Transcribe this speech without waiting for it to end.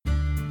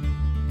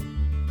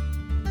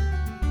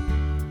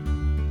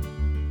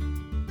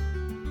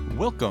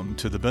Welcome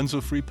to the Benzo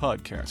Free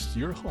Podcast,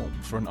 your home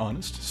for an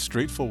honest,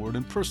 straightforward,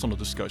 and personal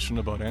discussion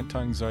about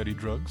anti-anxiety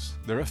drugs,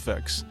 their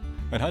effects,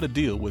 and how to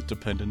deal with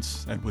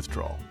dependence and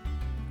withdrawal.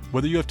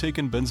 Whether you have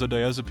taken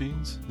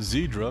benzodiazepines,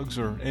 Z drugs,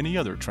 or any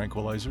other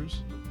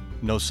tranquilizers,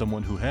 know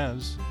someone who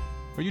has,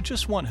 or you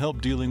just want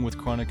help dealing with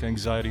chronic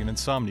anxiety and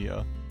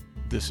insomnia,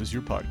 this is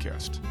your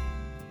podcast.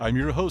 I'm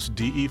your host,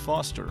 D.E.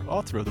 Foster,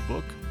 author of the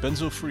book,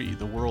 Benzo Free,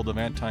 The World of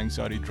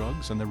Anti-Anxiety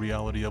Drugs and the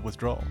Reality of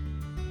Withdrawal.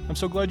 I'm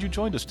so glad you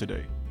joined us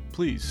today.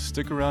 Please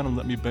stick around and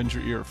let me bend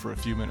your ear for a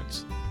few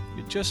minutes.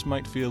 It just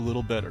might feel a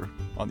little better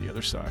on the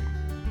other side.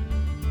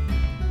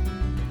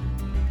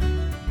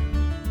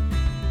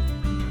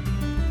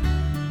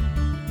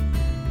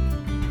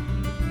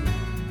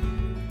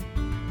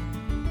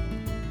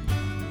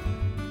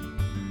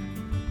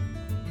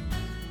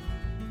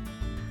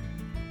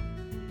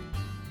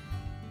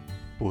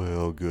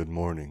 Well, good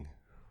morning,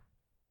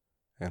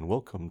 and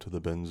welcome to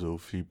the Benzo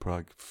Free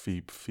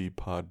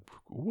Pod.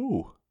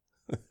 Woo!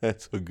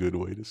 That's a good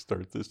way to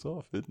start this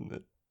off, isn't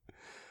it?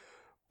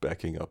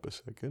 Backing up a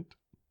second.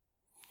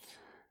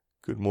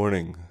 Good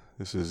morning,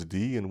 this is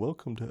D, and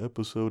welcome to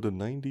episode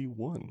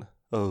 91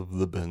 of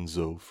the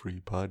Benzo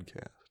Free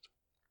Podcast.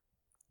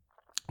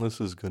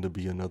 This is going to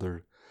be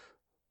another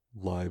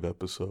live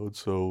episode,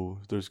 so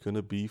there's going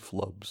to be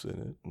flubs in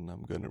it, and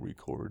I'm going to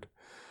record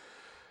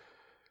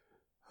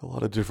a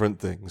lot of different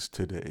things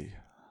today.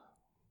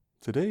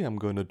 Today I'm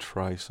going to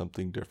try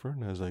something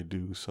different, as I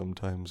do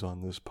sometimes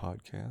on this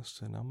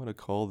podcast, and I'm going to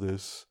call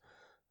this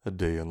a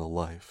day in the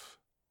life.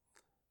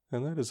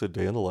 And that is a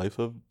day in the life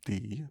of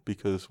D,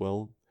 because,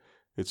 well,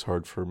 it's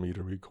hard for me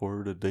to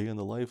record a day in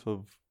the life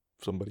of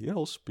somebody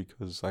else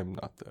because I'm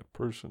not that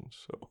person.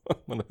 So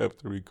I'm going to have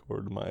to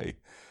record my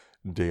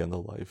day in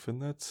the life,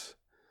 and that's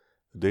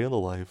a day in the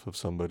life of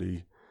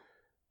somebody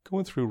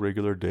going through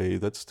regular day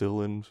that's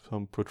still in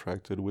some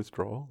protracted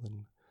withdrawal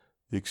and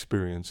the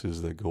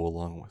experiences that go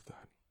along with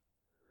that.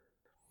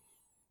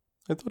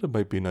 I thought it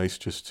might be nice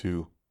just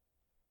to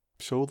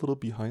show a little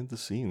behind the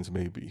scenes,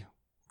 maybe.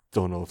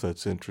 Don't know if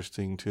that's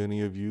interesting to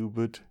any of you,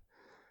 but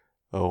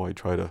I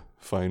try to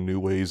find new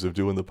ways of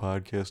doing the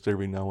podcast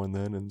every now and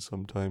then, and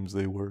sometimes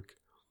they work,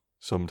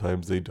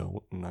 sometimes they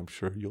don't, and I'm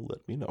sure you'll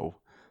let me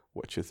know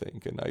what you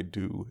think, and I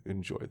do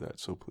enjoy that,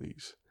 so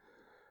please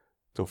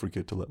don't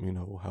forget to let me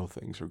know how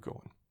things are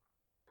going.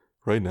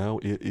 Right now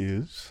it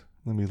is,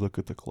 let me look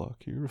at the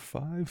clock here,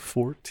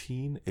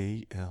 5:14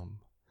 a.m.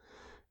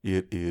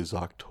 It is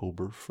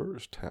October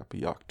 1st.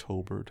 Happy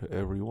October to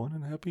everyone,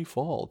 and happy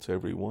fall to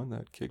everyone.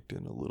 That kicked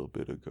in a little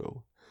bit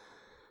ago.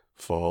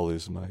 Fall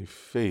is my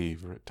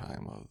favorite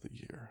time of the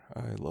year.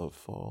 I love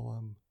fall.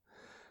 I'm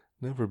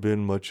never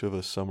been much of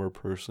a summer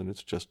person.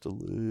 It's just a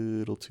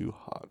little too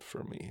hot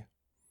for me.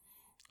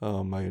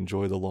 I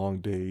enjoy the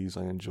long days.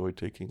 I enjoy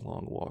taking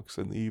long walks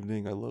in the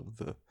evening. I love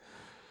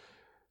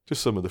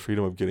just some of the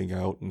freedom of getting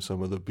out and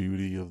some of the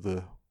beauty of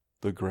the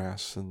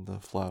grass and the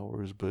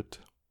flowers, but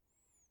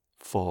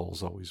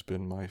fall's always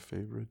been my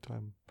favorite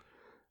time.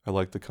 I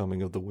like the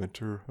coming of the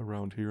winter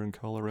around here in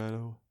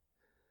Colorado.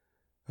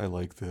 I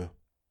like the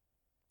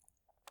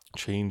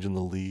change in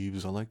the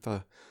leaves. I like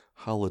the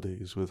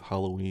holidays with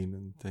Halloween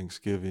and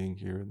Thanksgiving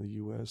here in the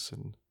U.S.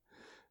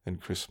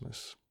 and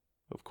Christmas,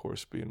 of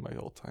course, being my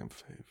all-time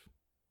fave.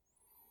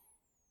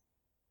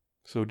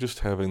 So just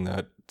having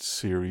that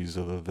series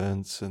of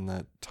events and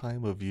that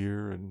time of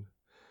year and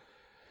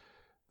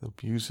the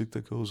music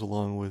that goes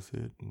along with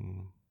it,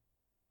 and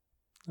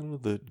I don't know,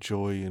 the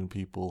joy in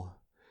people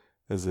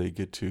as they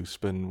get to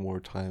spend more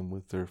time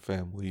with their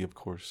family. Of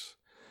course,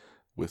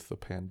 with the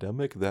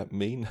pandemic, that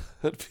may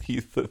not be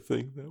the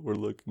thing that we're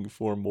looking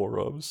for more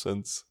of,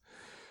 since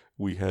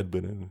we had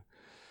been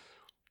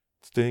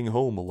staying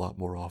home a lot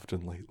more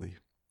often lately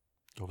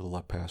over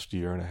the past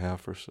year and a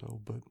half or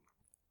so, but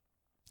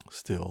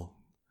still,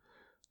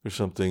 there's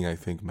something I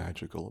think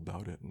magical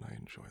about it, and I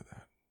enjoy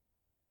that.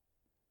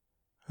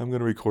 I'm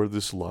going to record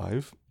this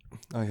live.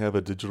 I have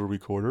a digital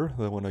recorder,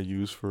 that one I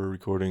use for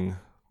recording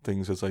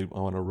things as I'm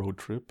on a road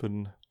trip,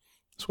 and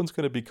this one's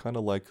going to be kind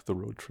of like the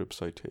road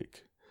trips I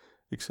take,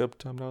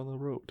 except I'm not on the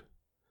road.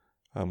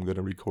 I'm going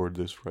to record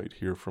this right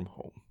here from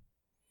home.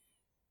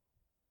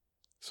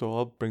 So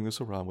I'll bring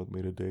this around with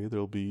me today.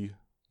 There'll be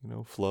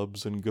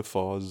flubs and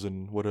guffaws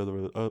and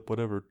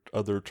whatever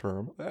other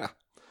term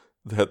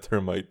that there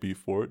might be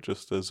for it,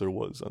 just as there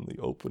was on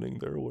the opening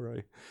there where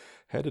I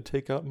had to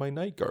take out my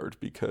night guard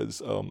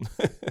because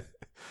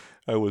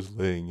I was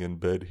laying in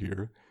bed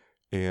here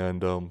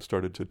and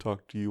started to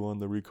talk to you on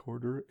the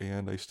recorder,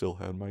 and I still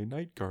had my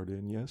night guard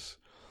in. Yes,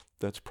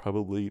 that's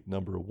probably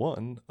number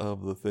one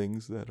of the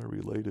things that are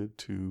related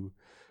to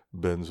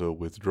benzo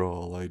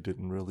withdrawal. I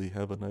didn't really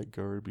have a night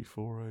guard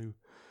before I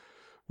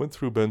went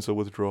through benzo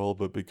withdrawal,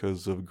 but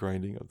because of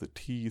grinding of the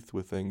teeth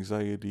with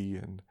anxiety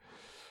and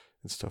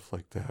stuff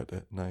like that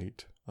at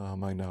night,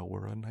 I now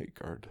wear a night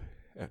guard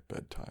at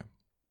bedtime,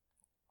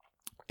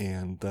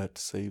 and that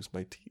saves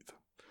my teeth.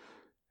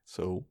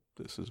 So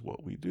this is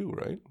what we do,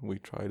 right? We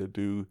try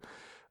to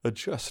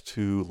adjust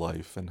to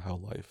life and how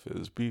life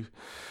is.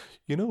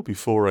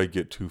 Before I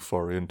get too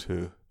far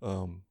into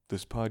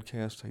this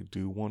podcast, I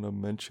do want to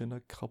mention a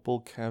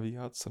couple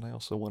caveats, and I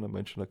also want to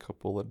mention a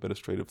couple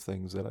administrative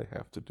things that I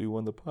have to do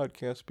on the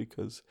podcast,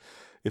 because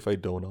if I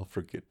don't, I'll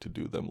forget to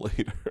do them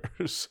later.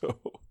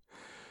 So,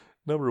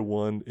 number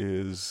one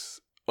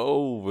is,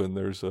 and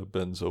there's a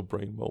benzo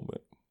brain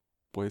moment.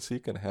 Boy, see,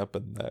 it can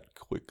happen that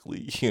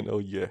quickly.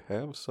 You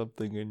have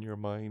something in your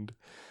mind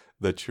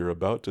that you're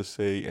about to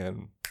say,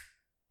 and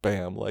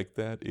bam, like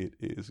that, it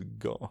is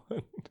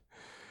gone.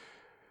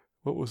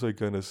 What was I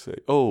going to say?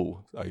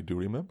 Oh, I do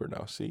remember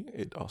now. See,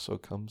 it also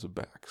comes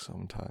back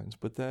sometimes.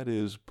 But that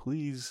is,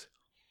 please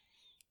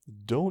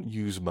don't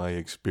use my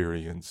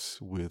experience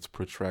with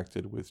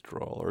protracted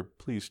withdrawal, or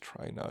please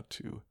try not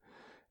to,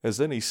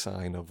 as any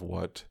sign of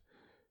what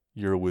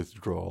your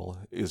withdrawal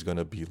is going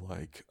to be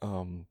like,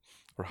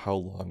 or how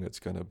long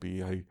it's going to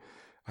be. I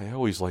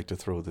always like to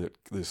throw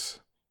this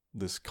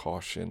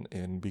caution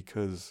in,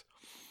 because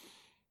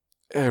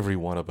every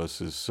one of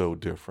us is so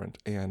different,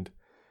 and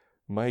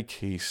my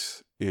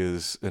case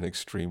is an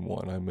extreme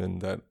one. I'm in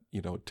that,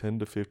 10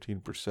 to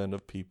 15%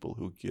 of people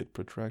who get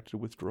protracted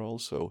withdrawal.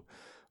 So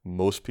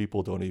most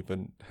people don't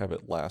even have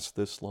it last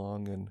this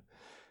long. And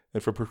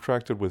for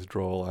protracted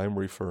withdrawal, I'm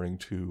referring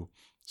to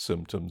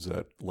symptoms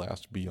that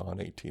last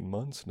beyond 18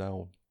 months.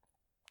 Now,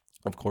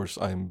 of course,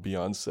 I'm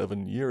beyond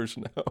 7 years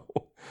now.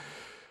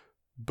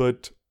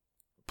 But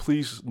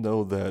please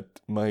know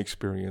that my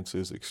experience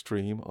is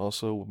extreme.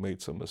 Also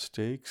made some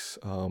mistakes.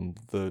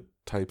 The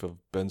type of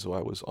benzo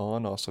I was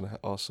on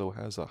also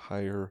has a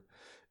higher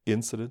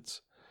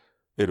incidence,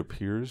 it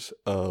appears,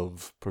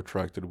 of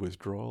protracted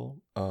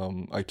withdrawal.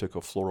 I took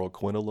a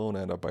fluoroquinolone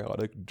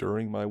antibiotic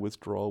during my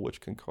withdrawal,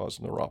 which can cause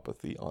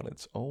neuropathy on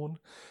its own,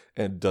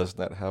 and does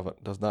not have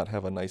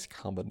a nice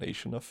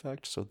combination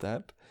effect. So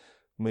that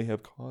may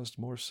have caused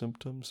more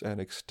symptoms and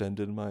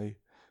extended my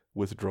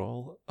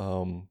withdrawal.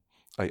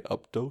 I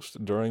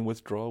updosed during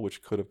withdrawal,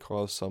 which could have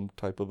caused some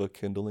type of a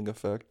kindling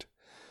effect.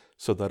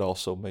 So that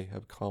also may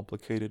have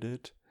complicated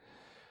it.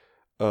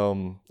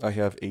 I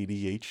have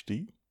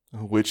ADHD,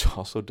 which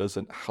also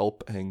doesn't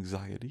help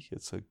anxiety.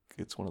 It's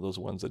one of those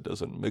ones that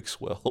doesn't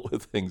mix well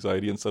with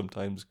anxiety, and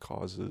sometimes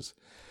causes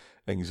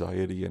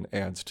anxiety and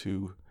adds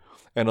to,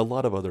 and a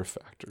lot of other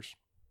factors.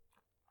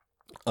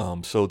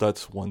 So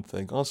that's one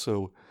thing.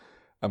 Also,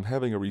 I'm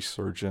having a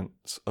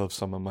resurgence of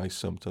some of my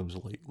symptoms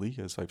lately,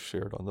 as I've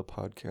shared on the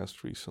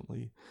podcast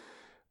recently.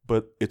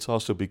 But it's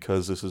also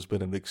because this has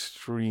been an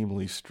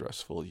extremely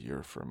stressful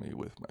year for me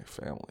with my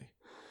family.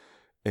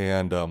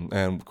 And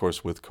of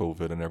course with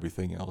COVID and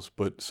everything else.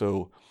 But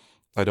so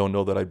I don't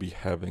know that I'd be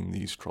having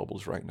these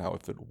troubles right now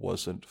if it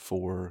wasn't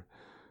for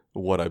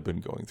what I've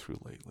been going through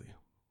lately.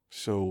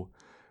 So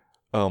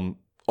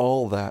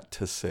all that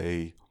to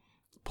say,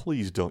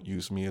 please don't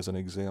use me as an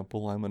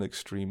example. I'm an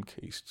extreme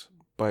case.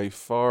 By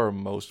far,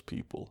 most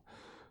people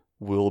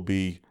will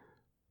be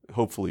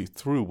hopefully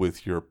through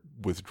with your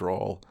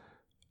withdrawal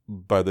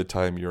by the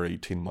time you're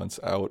 18 months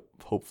out,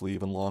 hopefully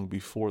even long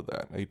before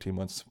that, 18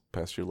 months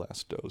past your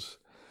last dose.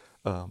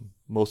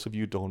 Most of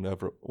you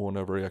won't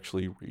ever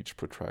actually reach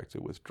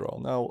protracted withdrawal.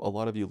 Now, a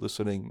lot of you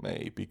listening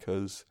may,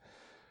 because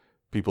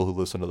people who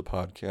listen to the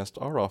podcast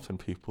are often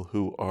people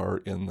who are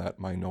in that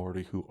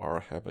minority who are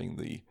having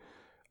the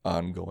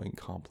ongoing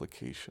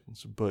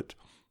complications. But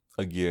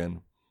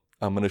again,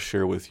 I'm going to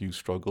share with you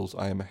struggles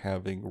I am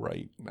having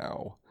right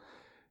now.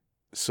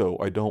 So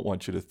I don't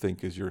want you to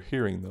think as you're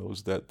hearing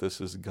those that this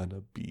is going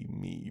to be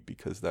me,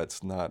 because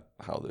that's not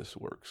how this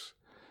works.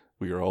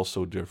 We are all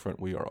so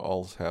different. We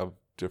all have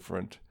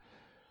different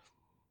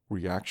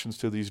reactions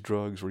to these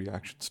drugs,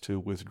 reactions to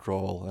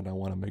withdrawal, and I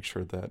want to make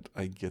sure that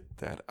I get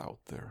that out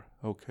there.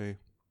 Okay.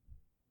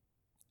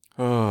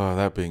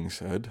 That being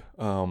said,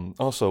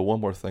 also one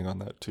more thing on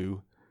that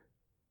too.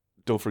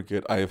 Don't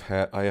forget, I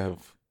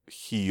have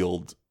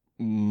healed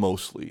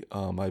mostly.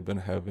 I've been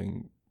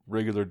having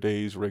regular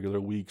days,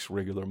 regular weeks,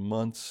 regular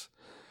months,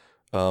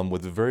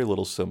 with very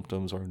little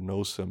symptoms or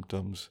no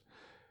symptoms.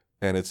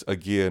 And it's,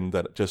 again,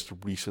 that just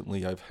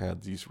recently I've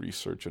had these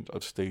resurgence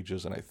of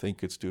stages, and I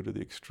think it's due to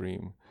the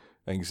extreme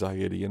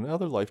anxiety and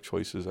other life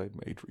choices I've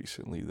made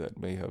recently that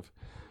may have,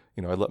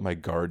 I let my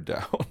guard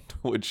down,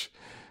 which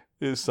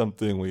is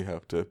something we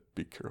have to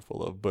be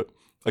careful of. But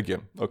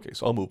again, okay,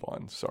 so I'll move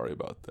on. Sorry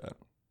about that.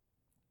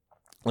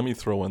 Let me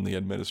throw in the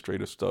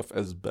administrative stuff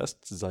as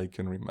best as I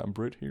can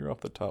remember it here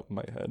off the top of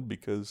my head,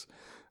 because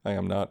I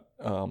am not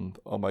on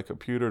my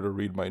computer to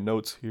read my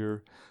notes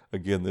here.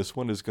 Again, this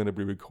one is going to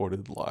be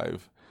recorded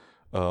live,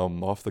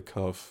 off the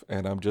cuff,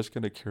 and I'm just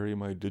going to carry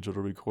my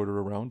digital recorder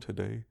around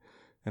today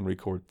and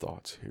record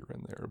thoughts here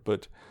and there.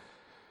 But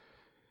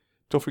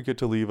don't forget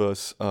to leave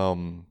us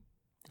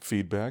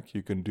feedback.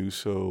 You can do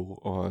so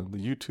on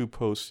the YouTube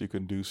posts. You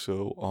can do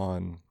so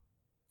on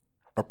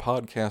our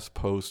podcast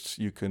posts.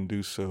 You can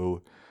do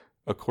so,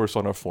 of course,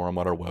 on our forum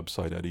on our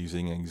website at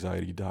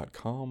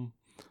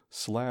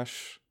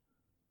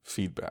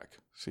easinganxiety.com/feedback.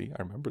 See,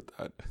 I remembered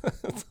that.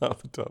 It's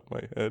off the top of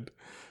my head.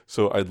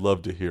 So I'd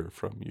love to hear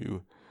from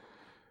you.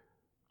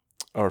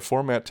 Our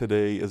format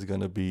today is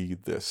going to be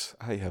this.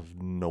 I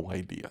have no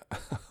idea.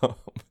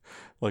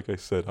 Like I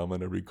said, I'm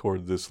going to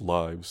record this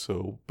live,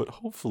 but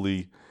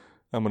hopefully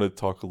I'm going to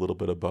talk a little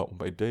bit about what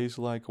my day's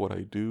like, what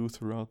I do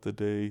throughout the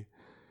day.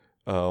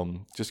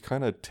 Just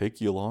kind of take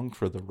you along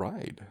for the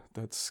ride.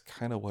 That's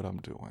kind of what I'm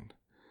doing.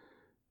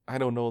 I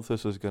don't know if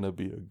this is going to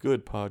be a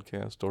good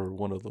podcast or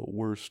one of the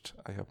worst.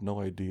 I have no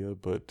idea,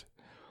 but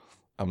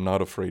I'm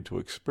not afraid to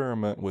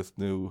experiment with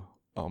new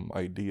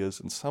ideas,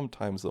 and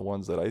sometimes the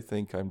ones that I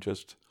think I'm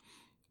just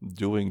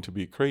doing to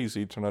be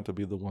crazy turn out to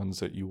be the ones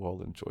that you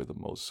all enjoy the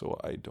most, so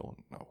I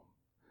don't know.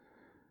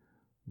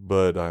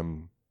 But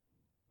I'm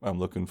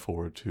looking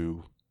forward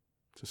to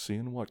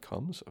seeing what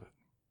comes of it.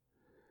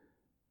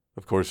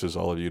 Of course, as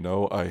all of you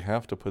know, I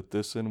have to put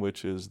this in,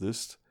 which is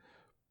this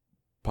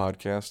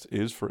podcast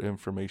is for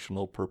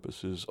informational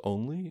purposes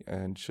only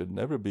and should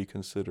never be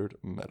considered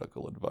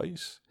medical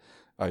advice.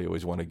 I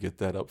always want to get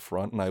that up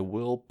front, and I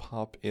will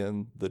pop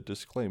in the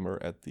disclaimer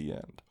at the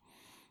end.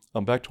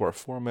 Back to our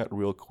format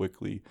real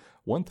quickly.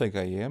 One thing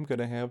I am going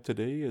to have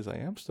today is I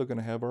am still going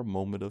to have our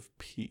moment of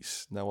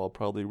peace. Now, I'll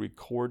probably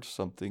record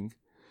something,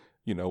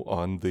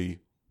 on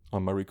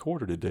my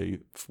recorder today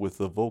with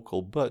the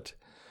vocal, but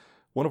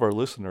one of our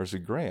listeners,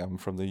 Graham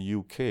from the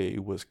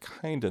UK, was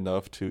kind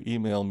enough to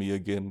email me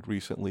again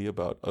recently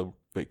about a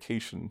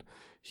vacation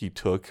he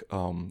took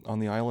on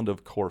the island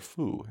of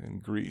Corfu in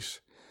Greece.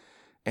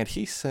 And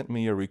he sent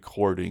me a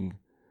recording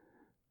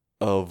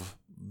of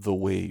the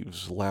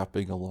waves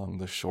lapping along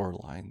the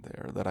shoreline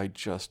there that I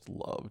just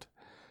loved.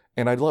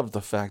 And I loved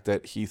the fact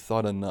that he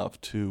thought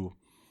enough to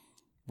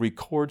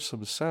record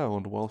some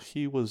sound while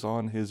he was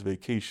on his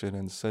vacation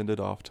and send it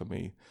off to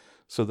me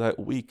so that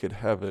we could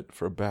have it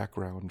for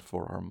background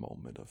for our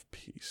moment of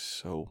peace.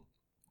 So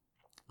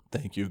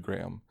thank you,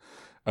 Graham.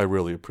 I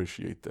really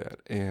appreciate that.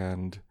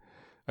 And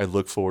I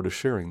look forward to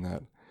sharing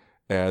that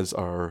as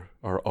our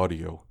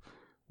audio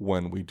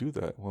when we do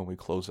that, when we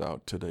close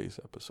out today's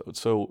episode.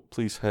 So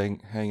please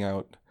hang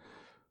out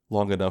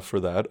long enough for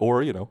that,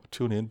 or,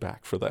 tune in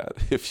back for that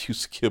if you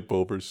skip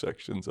over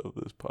sections of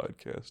this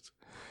podcast.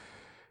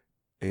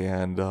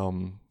 And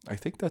I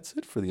think that's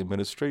it for the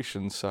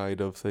administration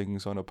side of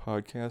things on a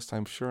podcast.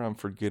 I'm sure I'm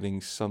forgetting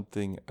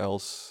something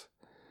else,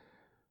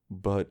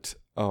 but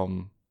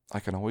I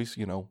can always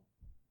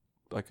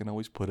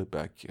put it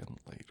back in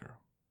later.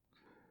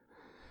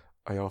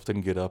 I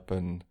often get up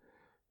and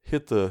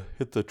hit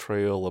the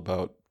trail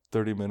about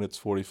 30 minutes,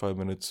 45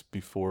 minutes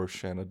before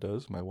Shanna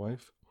does, my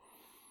wife,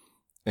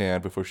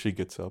 and before she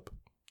gets up.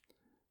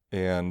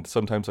 And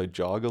sometimes I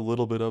jog a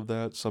little bit of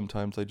that.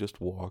 Sometimes I just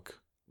walk,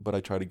 but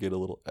I try to get a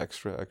little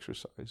extra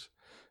exercise.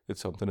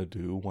 It's something to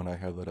do when I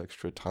have that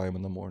extra time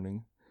in the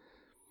morning.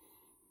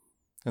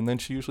 And then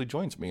she usually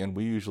joins me, and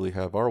we usually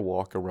have our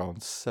walk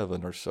around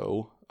 7 or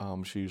so.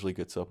 She usually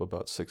gets up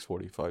about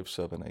 6:45,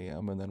 7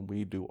 a.m., and then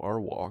we do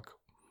our walk,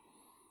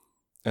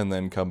 and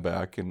then come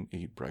back and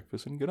eat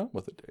breakfast and get on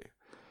with the day.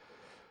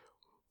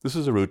 This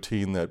is a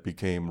routine that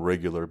became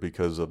regular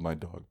because of my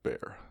dog,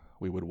 Bear.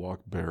 We would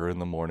walk Bear in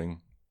the morning,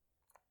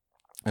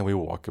 and we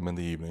would walk him in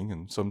the evening,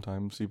 and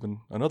sometimes even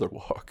another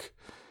walk.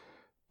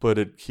 But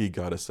he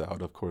got us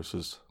out. Of course,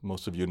 as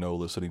most of you know,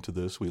 listening to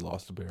this, we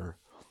lost Bear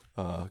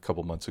a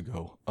couple months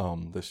ago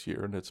this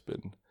year, and it's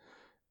been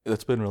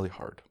really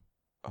hard.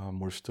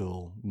 We're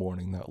still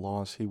mourning that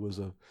loss. He was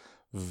a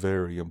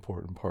very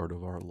important part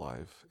of our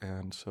life,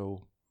 and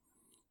so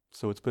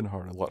it's been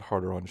hard, a lot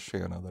harder on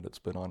Shanna than it's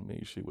been on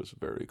me. She was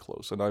very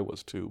close, and I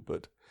was too,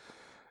 but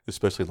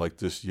especially like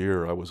this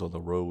year, I was on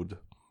the road,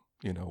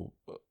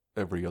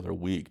 every other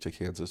week to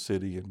Kansas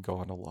City and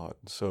gone a lot.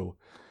 So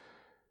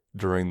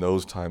during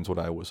those times when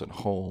I wasn't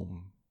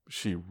home,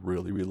 she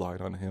really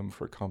relied on him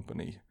for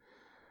company.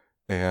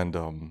 And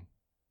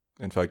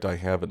in fact, I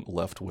haven't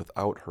left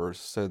without her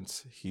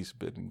since he's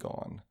been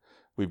gone.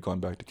 We've gone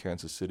back to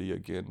Kansas City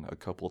again a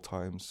couple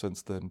times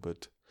since then,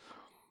 but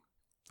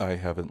I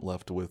haven't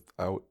left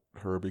without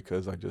her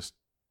because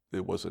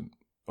it wasn't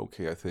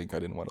okay. I think I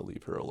didn't want to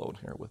leave her alone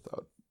here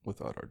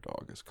without our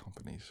dog as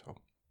company. So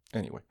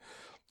anyway,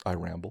 I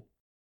ramble,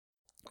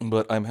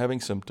 but I'm having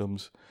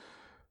symptoms,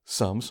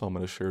 so I'm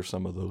going to share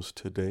some of those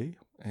today,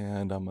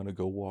 and I'm going to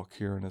go walk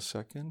here in a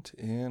second.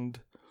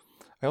 And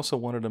I also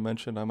wanted to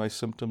mention my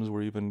symptoms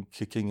were even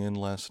kicking in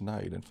last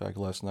night. In fact,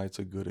 last night's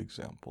a good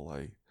example.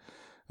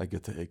 I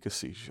get the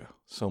akathisia.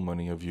 So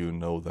many of you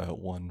know that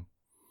one.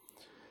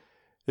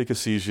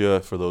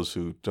 Akathisia, for those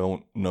who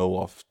don't know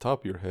off the top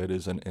of your head,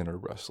 is an inner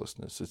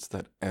restlessness. It's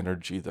that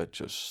energy that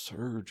just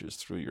surges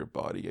through your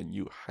body, and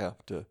you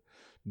have to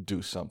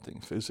do something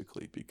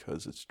physically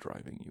because it's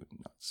driving you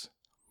nuts.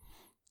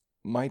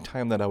 My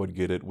time that I would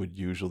get it would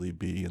usually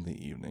be in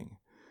the evening,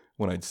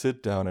 when I'd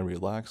sit down and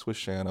relax with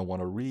Shanna,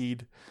 want to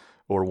read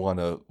or want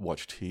to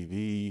watch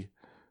TV,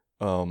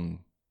 and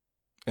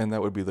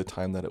that would be the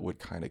time that it would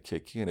kind of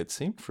kick in. It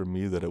seemed for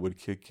me that it would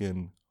kick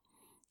in,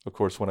 of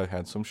course, when I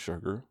had some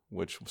sugar,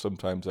 which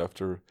sometimes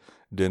after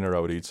dinner I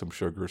would eat some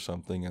sugar or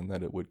something, and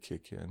then it would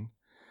kick in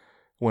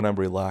when I'm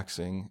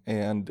relaxing.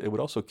 And it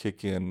would also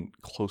kick in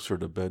closer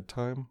to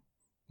bedtime,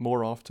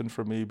 more often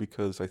for me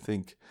because I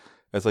think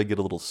as I get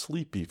a little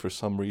sleepy, for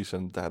some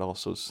reason, that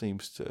also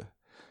seems to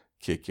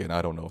kick in.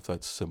 I don't know if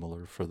that's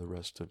similar for the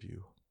rest of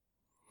you.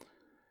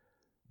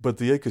 But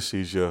the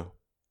akathisia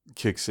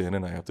kicks in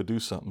and I have to do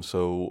something.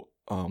 So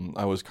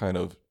I was kind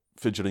of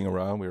fidgeting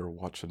around. We were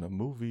watching a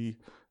movie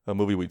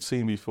we'd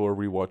seen before,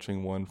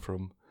 rewatching one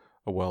from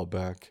a while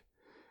back.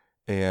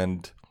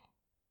 And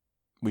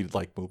we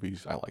like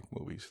movies. I like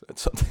movies.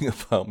 That's something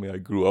about me. I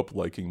grew up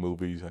liking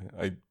movies.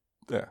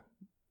 Yeah.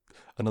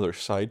 Another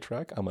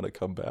sidetrack. I'm going to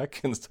come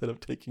back instead of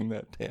taking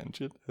that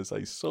tangent, as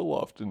I so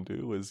often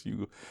do, as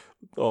you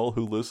all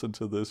who listen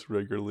to this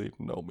regularly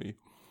know me.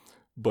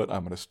 But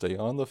I'm going to stay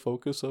on the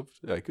focus of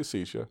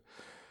akathisia.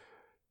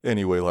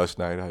 Anyway, last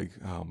night,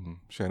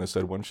 Shanna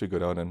said, why don't you go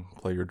down and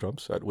play your drum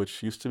set,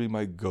 which used to be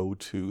my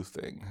go-to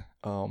thing.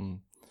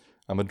 I'm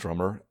a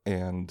drummer,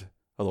 and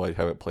although I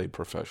haven't played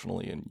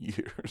professionally in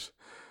years,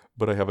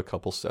 but I have a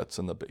couple sets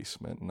in the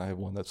basement, and I have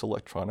one that's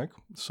electronic,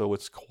 so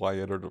it's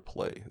quieter to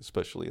play,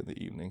 especially in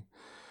the evening.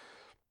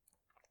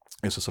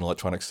 It's just an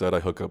electronic set I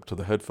hook up to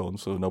the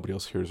headphones so nobody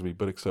else hears me,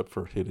 but except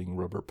for hitting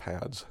rubber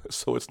pads,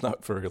 so it's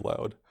not very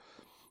loud.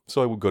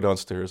 So I would go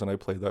downstairs, and I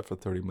play that for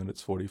 30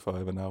 minutes,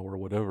 45, an hour,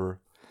 whatever,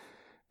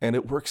 and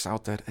it works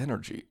out that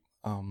energy.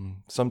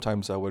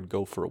 Sometimes we'd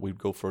go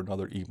for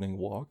another evening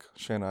walk.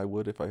 Shanna, I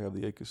would if I have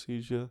the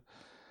akathisia.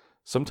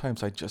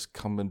 Sometimes I just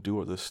come and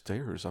do the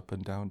stairs up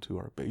and down to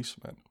our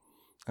basement.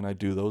 And I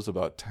do those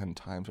about 10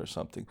 times or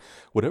something.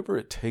 Whatever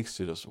it takes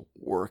to just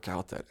work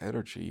out that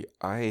energy,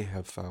 I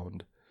have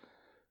found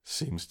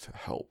seems to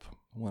help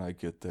when I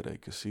get that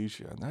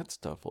akathisia. And that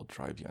stuff will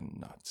drive you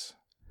nuts.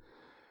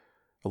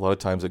 A lot of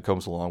times it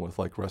comes along with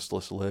like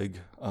restless leg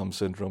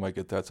syndrome. I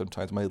get that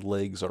sometimes. My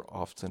legs are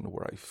often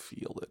where I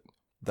feel it.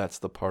 That's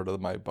the part of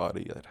my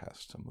body that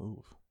has to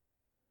move.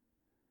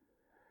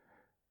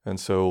 And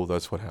so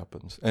that's what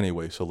happens.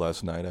 Anyway, so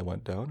last night I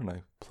went down and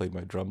I played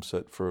my drum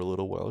set for a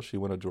little while. She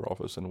went into her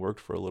office and worked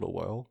for a little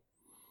while.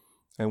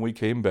 And we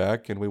came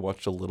back and we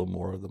watched a little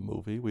more of the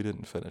movie. We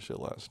didn't finish it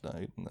last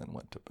night and then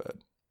went to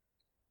bed.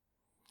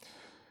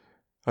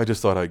 I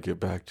just thought I'd get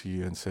back to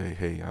you and say,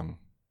 hey, I'm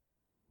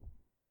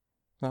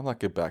not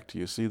get back to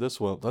you. See, that's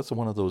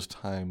one of those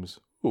times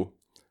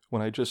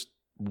when I just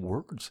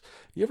words.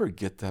 You ever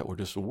get that where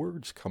just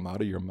words come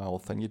out of your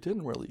mouth and you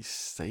didn't really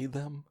say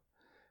them?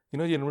 You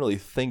didn't really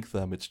think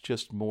them. It's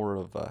just more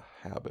of a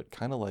habit,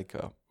 kind of like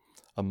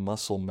a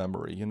muscle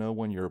memory.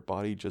 When your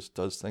body just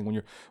does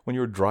things. When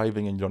you're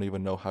driving and you don't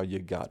even know how you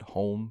got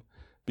home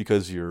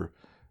because your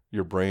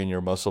brain, your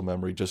muscle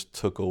memory just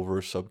took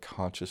over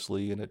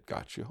subconsciously and it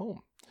got you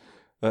home.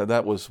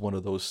 That was one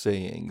of those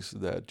sayings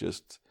that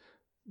just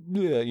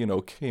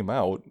came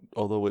out,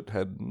 although it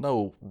had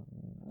no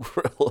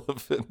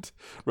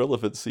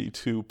relevancy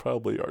to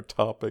probably our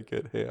topic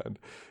at hand.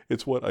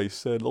 It's what I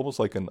said, almost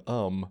like an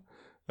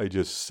I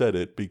just said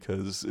it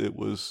because it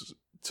was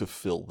to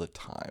fill the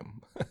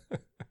time.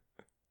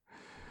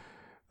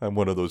 I'm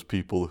one of those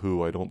people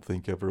who I don't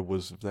think ever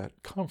was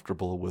that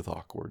comfortable with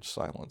awkward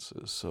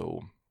silences,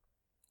 so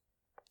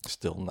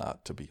still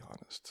not, to be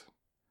honest.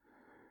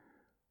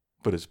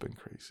 But it's been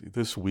crazy.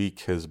 This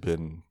week has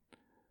been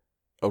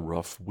a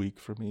rough week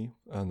for me,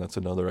 and that's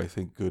another, I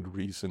think, good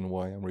reason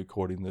why I'm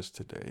recording this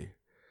today.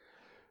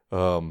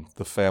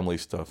 The family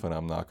stuff, and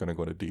I'm not going to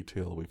go into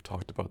detail. We've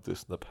talked about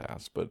this in the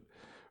past, but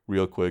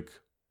real quick,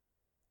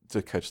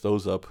 to catch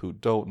those up who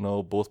don't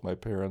know, both my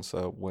parents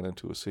went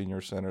into a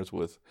senior centers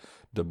with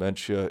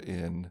dementia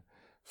in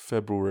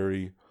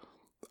February.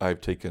 I've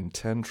taken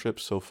 10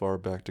 trips so far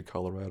back to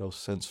Colorado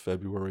since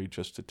February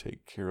just to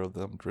take care of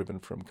them, driven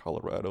from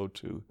Colorado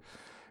to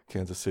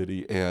Kansas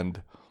City.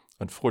 And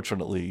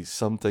unfortunately,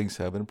 some things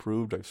have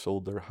improved. I've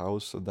sold their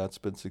house, and that's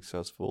been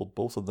successful.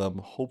 Both of them,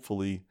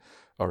 hopefully,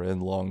 are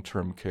in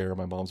long-term care.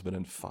 My mom's been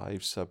in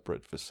 5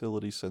 separate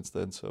facilities since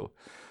then. So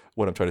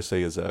what I'm trying to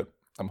say is that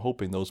I'm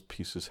hoping those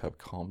pieces have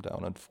calmed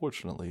down.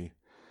 Unfortunately,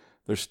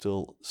 there's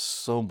still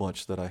so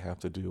much that I have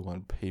to do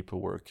on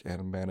paperwork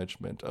and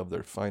management of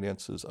their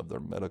finances, of their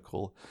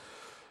medical.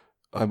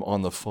 I'm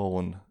on the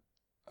phone.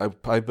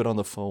 I've been on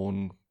the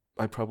phone.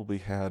 I probably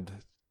had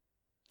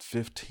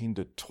 15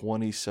 to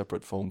 20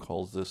 separate phone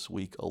calls this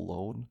week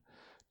alone,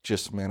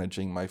 just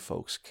managing my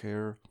folks'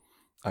 care.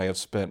 I have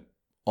spent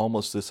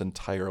almost this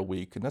entire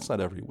week, and that's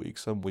not every week.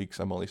 Some weeks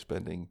I'm only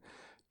spending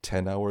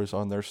 10 hours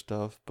on their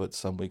stuff, but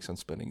some weeks I'm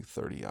spending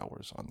 30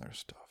 hours on their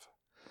stuff.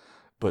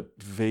 But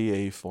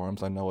VA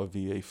forms, I'm now a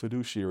VA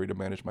fiduciary to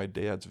manage my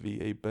dad's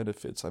VA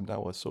benefits. I'm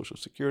now a Social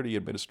Security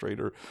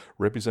administrator,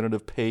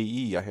 representative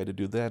payee. I had to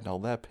do that and all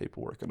that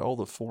paperwork and all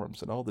the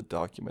forms and all the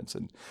documents.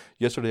 And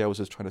yesterday I was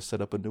just trying to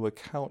set up a new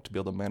account to be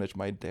able to manage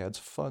my dad's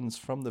funds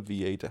from the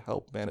VA to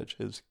help manage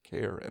his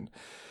care. And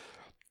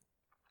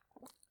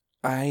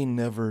I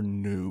never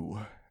knew,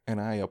 and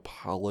I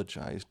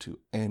apologize to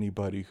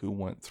anybody who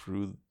went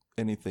through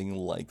anything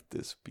like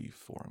this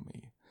before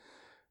me.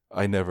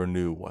 I never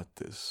knew what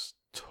this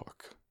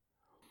took.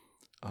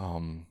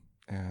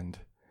 And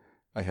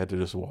I had to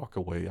just walk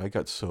away. I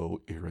got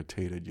so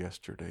irritated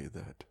yesterday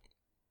that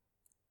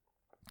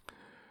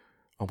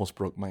almost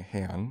broke my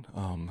hand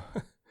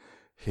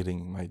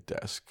hitting my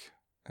desk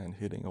and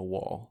hitting a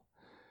wall.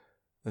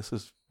 This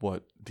is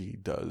what D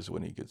does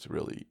when he gets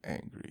really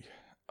angry.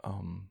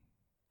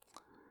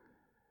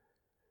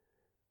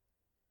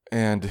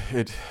 And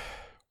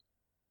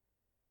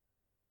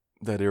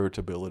that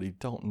irritability,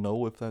 don't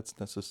know if that's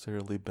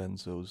necessarily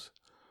benzos.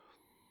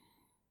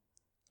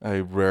 I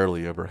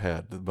rarely ever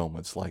had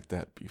moments like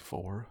that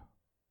before.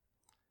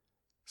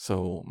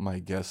 So my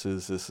guess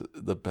is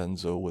the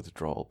benzo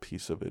withdrawal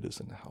piece of it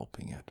isn't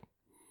helping it.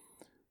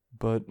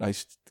 But I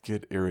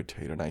get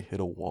irritated, I hit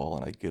a wall,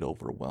 and I get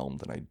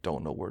overwhelmed, and I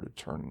don't know where to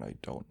turn, and I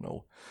don't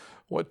know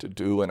what to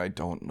do, and I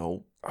don't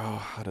know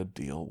how to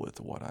deal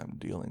with what I'm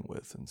dealing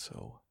with. And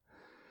so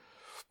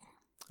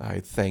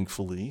I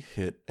thankfully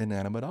hit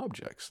inanimate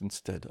objects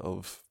instead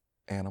of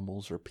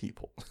animals or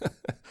people.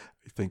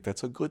 I think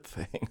that's a good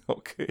thing,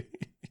 okay?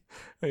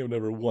 I have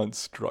never once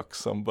struck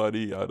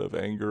somebody out of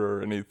anger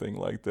or anything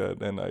like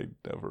that, and I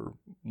never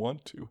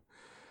want to.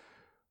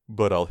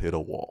 But I'll hit a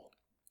wall.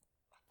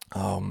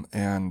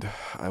 And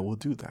I will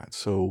do that.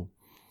 So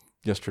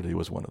yesterday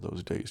was one of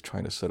those days,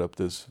 trying to set up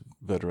this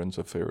Veterans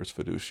Affairs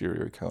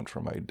fiduciary account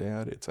for my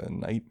dad. It's a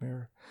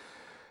nightmare.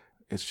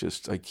 It's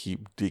just, I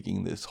keep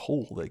digging this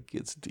hole that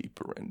gets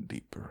deeper and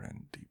deeper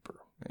and deeper.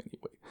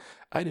 Anyway,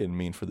 I didn't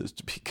mean for this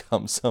to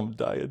become some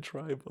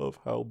diatribe of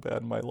how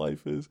bad my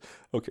life is.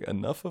 Okay,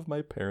 enough of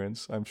my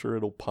parents. I'm sure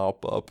it'll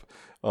pop up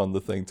on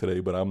the thing today,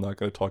 but I'm not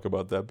going to talk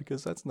about that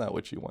because that's not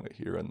what you want to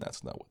hear, and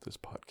that's not what this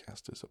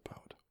podcast is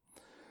about.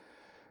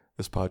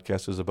 This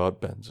podcast is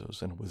about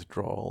benzos and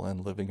withdrawal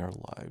and living our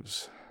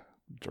lives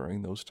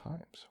during those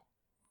times.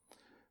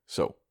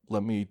 So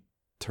let me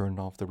turn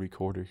off the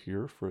recorder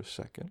here for a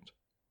second.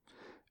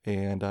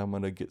 And I'm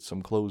going to get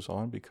some clothes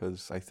on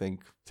because I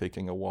think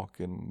taking a walk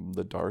in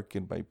the dark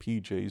in my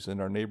PJs in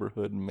our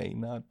neighborhood may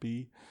not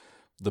be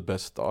the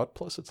best thought.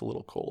 Plus, it's a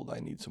little cold. I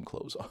need some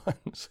clothes on.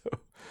 So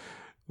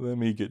let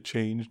me get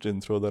changed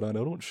and throw that on.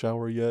 I don't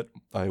shower yet.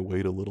 I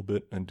wait a little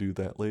bit and do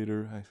that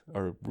later.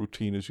 Our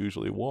routine is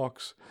usually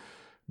walks,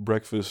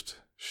 breakfast,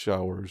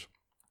 showers,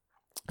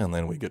 and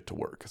then we get to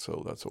work.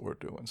 So that's what we're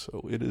doing.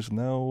 So it is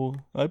now,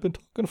 I've been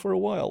talking for a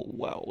while.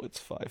 Wow, it's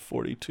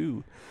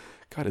 5:42.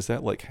 God, is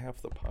that like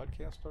half the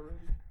podcast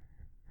already?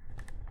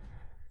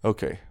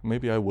 Okay,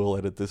 maybe I will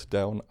edit this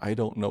down. I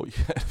don't know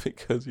yet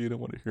because you don't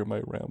want to hear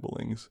my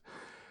ramblings.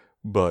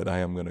 But I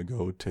am going to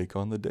go take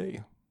on the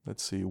day.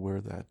 Let's see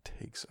where that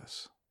takes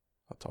us.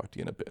 I'll talk to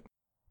you in a bit.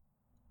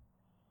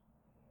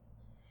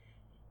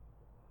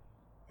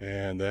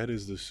 And that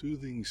is the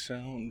soothing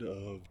sound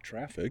of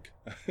traffic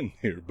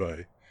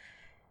nearby.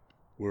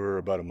 We're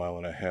about 1.5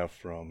 miles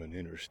from an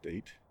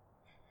interstate.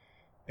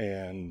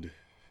 And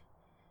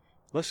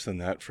less than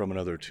that from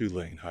another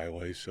 2-lane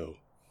highway, so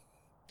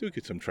do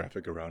get some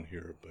traffic around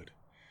here, but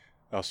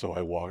also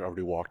I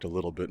already walked a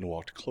little bit and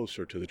walked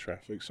closer to the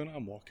traffic, so now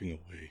I'm walking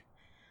away.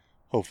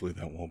 Hopefully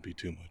that won't be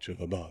too much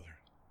of a bother.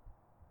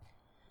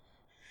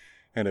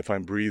 And if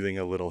I'm breathing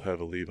a little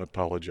heavily, I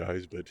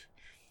apologize, but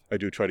I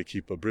do try to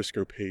keep a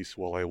brisker pace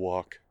while I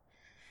walk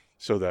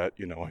so that,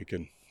 I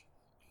can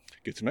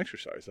get some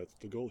exercise. That's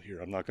the goal here.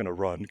 I'm not going to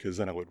run because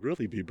then I would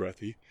really be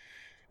breathy,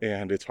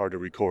 and it's hard to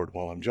record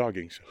while I'm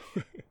jogging,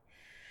 so...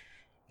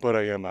 But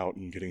I am out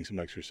and getting some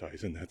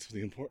exercise, and that's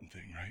the important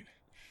thing, right?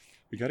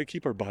 We got to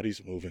keep our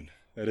bodies moving.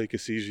 That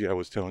akathisia I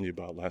was telling you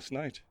about last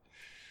night,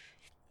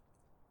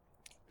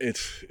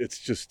 it's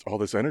just all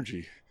this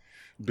energy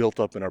built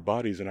up in our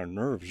bodies, and our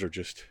nerves are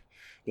just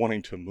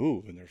wanting to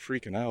move, and they're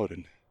freaking out.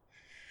 And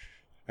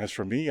as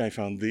for me, I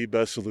found the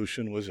best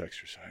solution was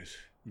exercise.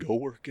 Go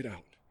work it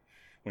out.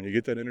 When you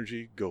get that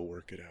energy, go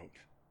work it out.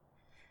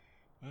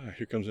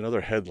 Here comes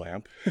another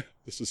headlamp.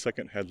 This is the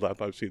second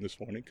headlamp I've seen this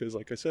morning because,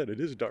 like I said, it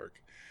is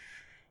dark.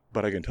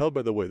 But I can tell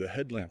by the way the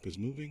headlamp is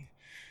moving,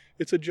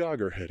 it's a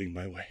jogger heading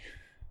my way.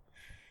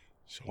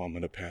 So I'm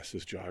going to pass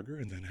this jogger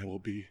and then I will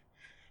be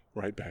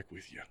right back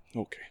with you.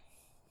 Okay.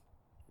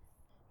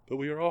 But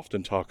we are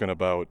often talking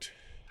about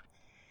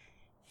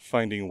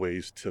finding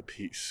ways to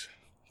peace,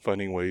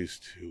 finding ways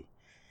to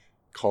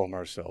calm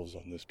ourselves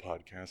on this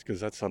podcast because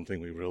that's something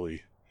we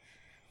really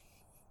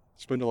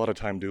spend a lot of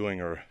time doing,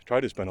 or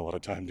try to spend a lot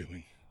of time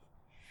doing,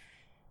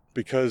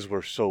 because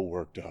we're so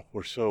worked up.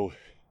 We're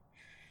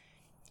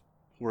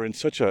in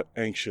such an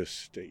anxious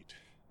state,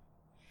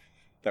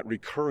 that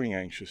recurring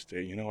anxious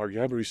state. Our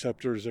GABA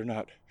receptors, they're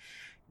not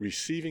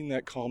receiving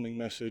that calming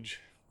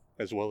message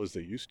as well as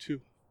they used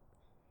to.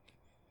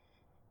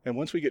 And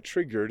once we get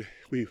triggered,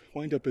 we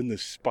wind up in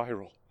this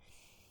spiral.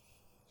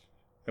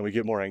 And we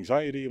get more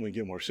anxiety, and we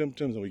get more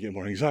symptoms, and we get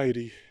more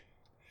anxiety.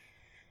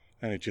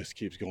 And it just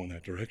keeps going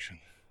that direction.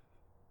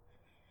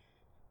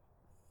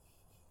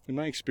 In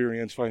my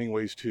experience, finding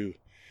ways to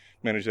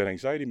manage that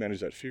anxiety,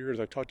 manage that fear, as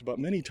I've talked about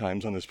many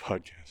times on this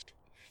podcast,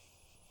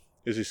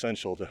 is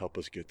essential to help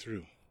us get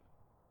through.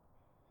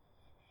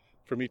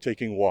 For me,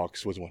 taking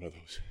walks was one of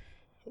those.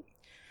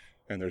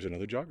 And there's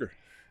another jogger.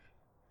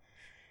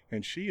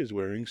 And she is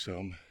wearing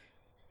some,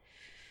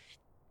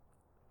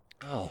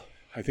 I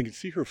think you can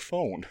see her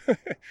phone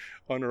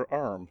on her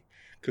arm,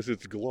 because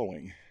it's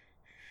glowing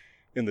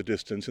in the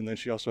distance. And then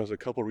she also has a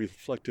couple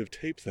reflective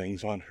tape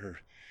things on her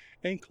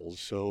ankles.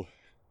 So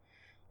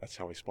that's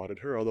how I spotted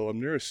her, although I'm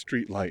near a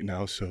street light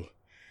now, so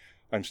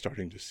I'm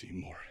starting to see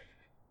more.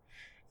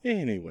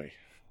 Anyway,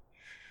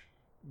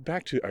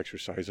 back to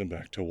exercise and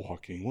back to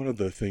walking. One of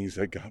the things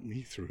that got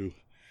me through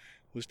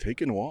was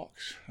taking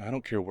walks. I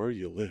don't care where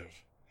you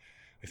live.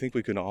 I think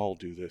we can all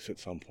do this at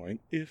some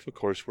point, if, of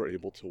course, we're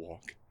able to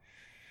walk.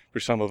 For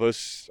some of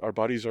us, our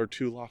bodies are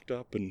too locked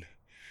up and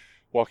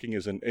walking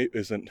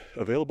isn't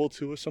available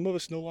to us. Some of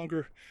us no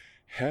longer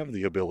have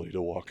the ability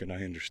to walk, and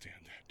I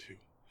understand that too.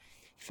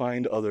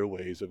 Find other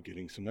ways of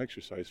getting some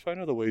exercise. Find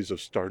other ways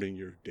of starting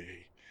your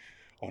day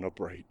on a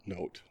bright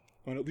note,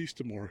 on at least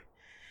a more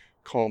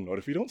calm note.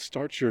 If you don't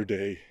start your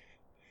day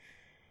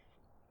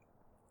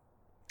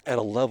at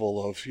a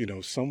level of,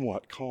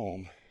 somewhat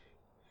calm,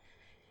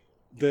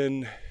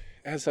 then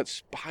as that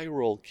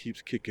spiral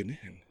keeps kicking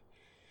in,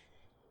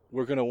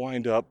 we're going to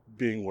wind up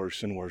being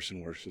worse and worse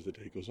and worse as the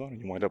day goes on.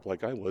 And you wind up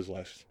like I was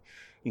last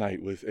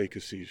night with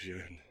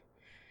akathisia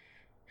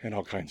and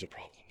all kinds of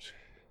problems.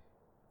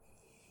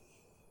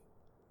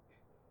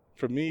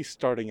 For me,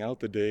 starting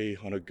out the day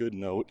on a good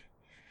note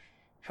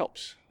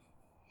helps.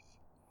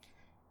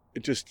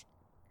 It just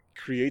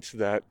creates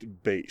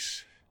that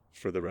base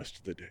for the rest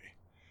of the day.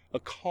 A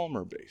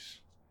calmer base.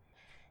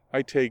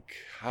 I think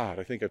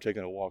I've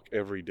taken a walk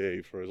every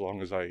day for as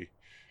long as I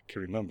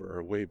can remember,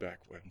 or way back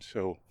when.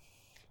 So,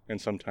 and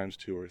sometimes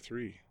 2 or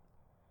 3.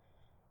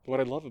 But what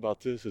I love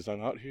about this is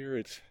I'm out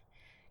here,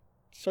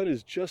 sun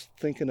is just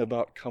thinking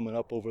about coming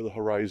up over the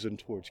horizon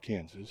towards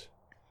Kansas.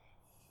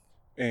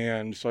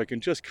 And so I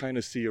can just kind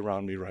of see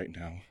around me right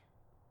now.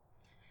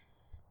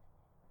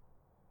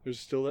 There's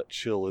still that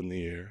chill in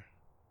the air.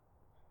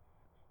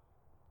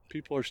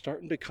 People are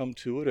starting to come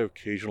to it.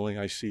 Occasionally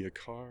I see a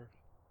car.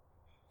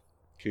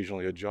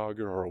 Occasionally a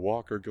jogger or a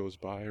walker goes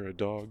by, or a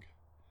dog.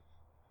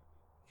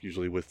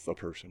 Usually with a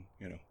person,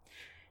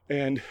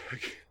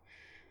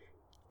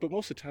 But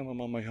most of the time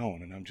I'm on my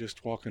own and I'm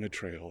just walking a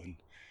trail. And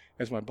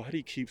as my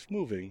body keeps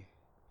moving,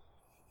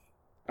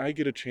 I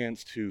get a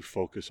chance to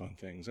focus on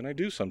things. And I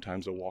do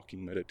sometimes a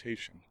walking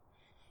meditation.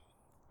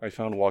 I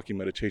found walking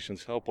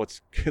meditations help.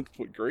 What's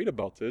great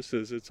about this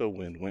is it's a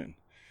win-win.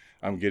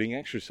 I'm getting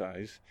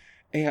exercise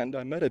and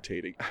I'm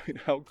meditating. I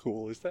mean, how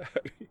cool is that?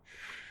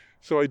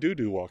 So I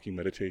do walking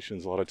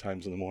meditations a lot of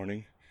times in the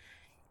morning.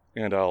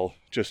 And I'll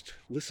just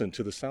listen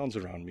to the sounds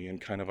around me and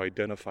kind of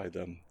identify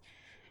them.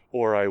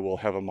 Or I will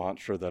have a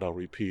mantra that I'll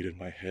repeat in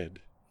my head.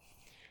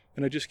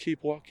 And I just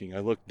keep walking. I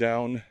look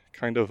down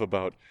kind of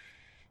about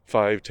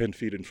 5-10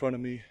 feet in front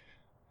of me.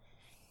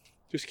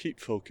 Just keep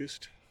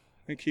focused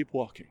and keep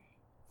walking.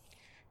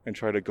 And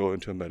try to go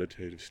into a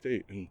meditative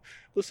state and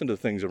listen to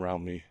things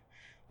around me,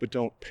 but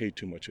don't pay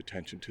too much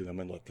attention to them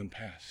and let them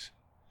pass.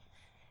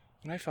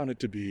 And I found it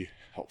to be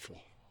helpful.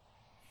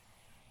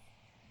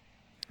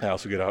 I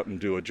also get out and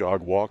do a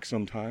jog walk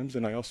sometimes,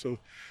 and I also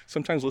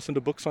sometimes listen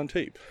to books on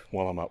tape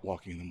while I'm out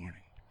walking in the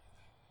morning.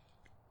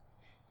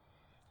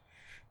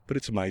 But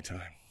it's my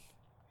time.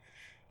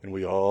 And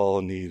we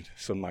all need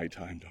some my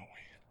time, don't we?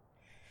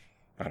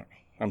 I don't know.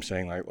 I'm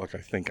saying like I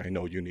think I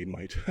know you need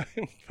my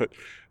time, but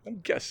I'm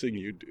guessing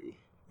you do.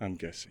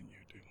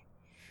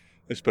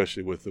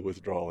 Especially with the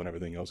withdrawal and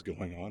everything else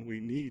going on.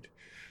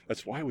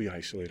 That's why we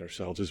isolate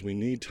ourselves, is we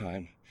need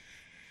time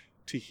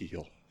to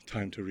heal,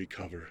 time to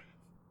recover,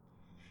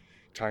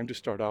 time to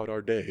start out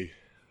our day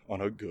on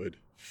a good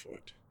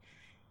foot,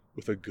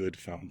 with a good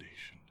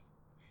foundation,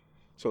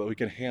 so that we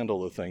can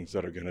handle the things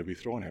that are going to be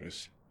thrown at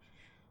us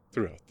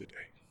throughout the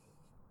day.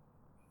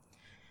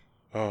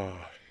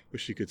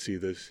 Wish you could see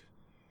this.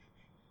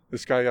 The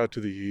sky out to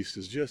the east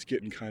is just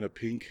getting kind of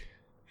pink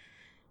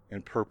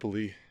and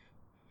purpley.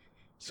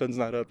 Sun's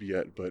not up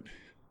yet, but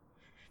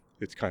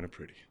it's kind of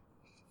pretty.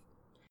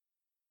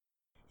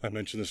 I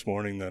mentioned this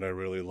morning that I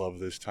really love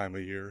this time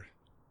of year.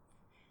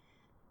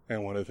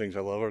 And one of the things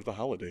I love are the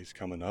holidays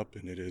coming up,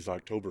 and it is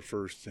October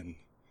 1st, and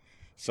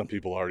some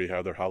people already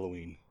have their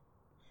Halloween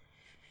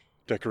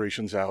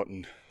decorations out,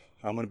 and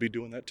I'm going to be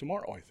doing that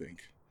tomorrow, I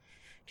think.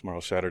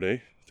 Tomorrow's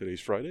Saturday, today's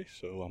Friday,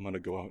 so I'm going to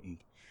go out and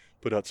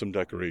put out some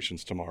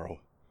decorations tomorrow.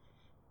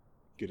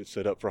 Get it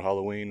set up for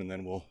Halloween, and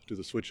then we'll do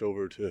the switch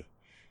over to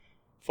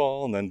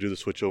fall, and then do the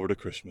switch over to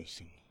Christmas.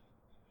 And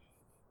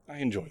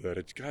I enjoy that.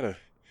 It's gotta,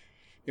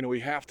 we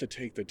have to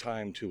take the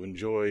time to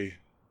enjoy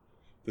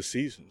the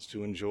seasons,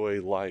 to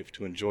enjoy life,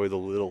 to enjoy the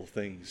little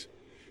things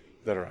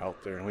that are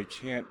out there. And we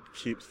can't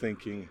keep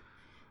thinking,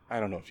 I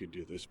don't know if you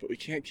do this, but we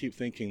can't keep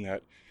thinking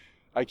that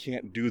I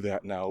can't do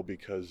that now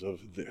because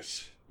of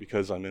this,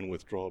 because I'm in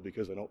withdrawal,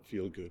 because I don't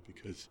feel good,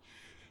 because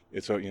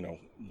it's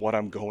what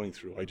I'm going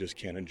through. I just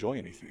can't enjoy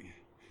anything.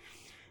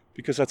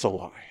 Because that's a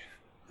lie.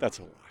 That's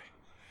a lie.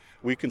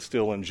 We can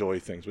still enjoy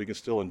things. We can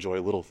still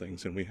enjoy little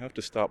things, and we have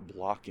to stop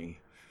blocking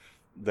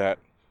that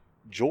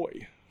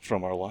joy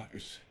from our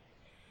lives.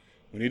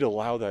 We need to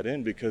allow that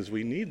in, because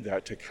we need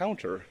that to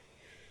counter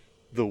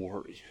the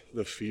worry,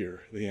 the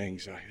fear, the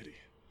anxiety.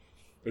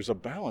 There's a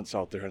balance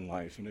out there in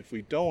life, and if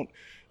we don't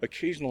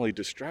occasionally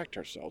distract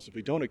ourselves, if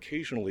we don't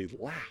occasionally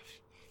laugh,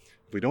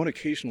 if we don't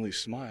occasionally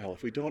smile,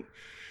 if we don't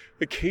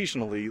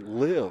occasionally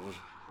live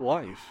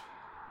life,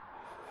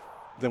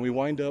 then we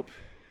wind up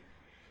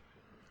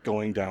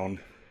going down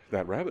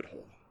that rabbit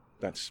hole,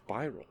 that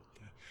spiral.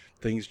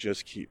 Things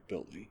just keep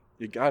building.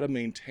 You got to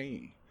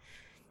maintain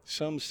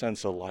some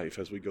sense of life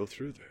as we go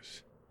through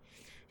this.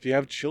 If you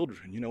have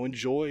children,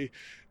 enjoy,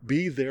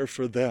 be there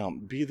for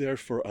them, be there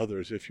for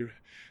others. If you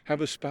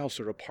have a spouse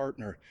or a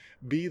partner,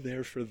 be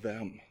there for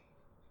them.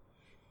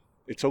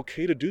 It's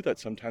okay to do that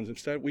sometimes.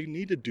 Instead, we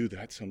need to do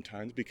that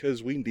sometimes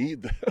because we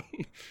need them.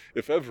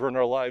 If ever in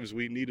our lives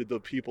we needed the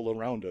people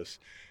around us,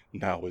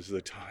 now is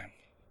the time.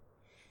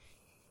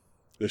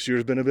 This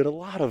year's been a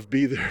lot of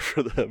be there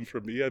for them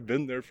for me. I've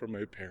been there for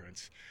my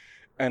parents.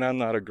 And I'm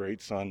not a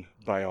great son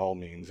by all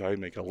means. I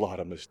make a lot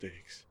of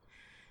mistakes.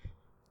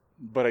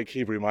 But I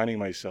keep reminding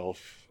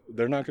myself,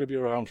 they're not going to be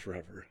around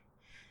forever.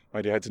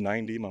 My dad's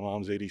 90, my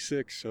mom's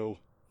 86, so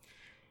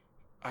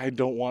I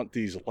don't want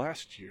these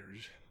last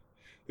years,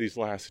 these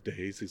last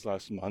days, these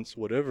last months,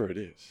 whatever it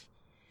is,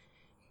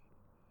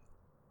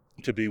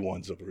 to be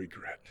ones of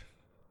regret.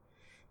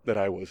 That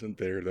I wasn't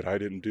there, that I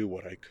didn't do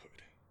what I could.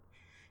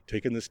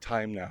 Taking this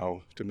time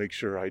now to make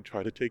sure I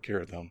try to take care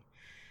of them,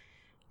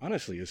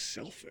 honestly, is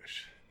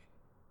selfish.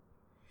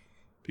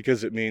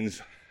 Because it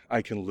means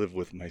I can live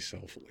with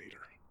myself later.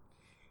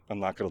 I'm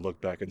not going to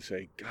look back and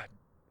say, God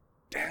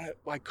dang it,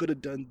 I could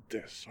have done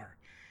this, or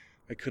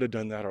I could have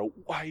done that, or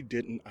why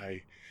didn't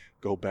I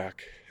go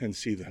back and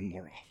see them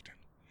more often?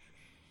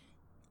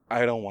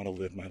 I don't want to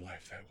live my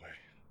life that way.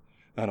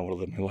 I don't want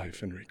to live my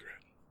life in regret.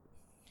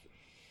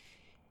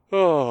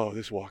 Oh,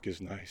 this walk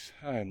is nice,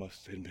 I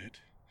must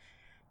admit.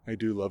 I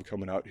do love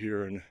coming out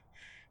here, and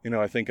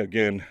I think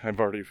again, I'm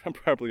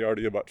probably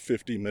already about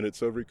 50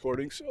 minutes of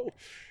recording, so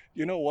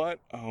you know what?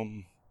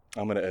 I'm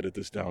going to edit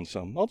this down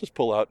some. I'll just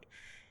pull out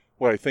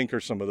what I think are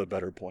some of the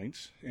better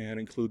points and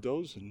include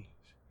those.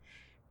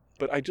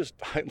 But I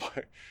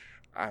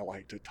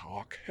like to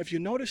talk. Have you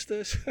noticed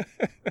this?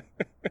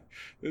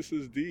 This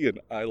is Dee, and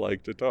I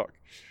like to talk.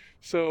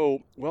 So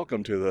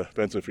welcome to the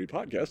Benzo Free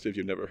Podcast if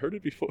you've never heard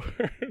it before.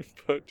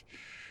 But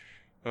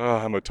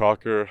I'm a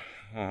talker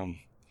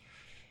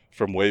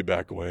from way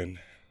back when.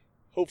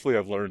 Hopefully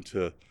I've learned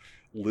to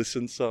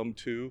listen some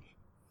too.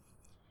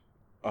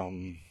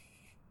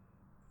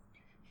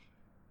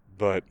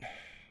 But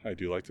I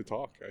do like to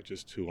talk. That's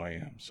just who I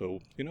am.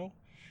 So,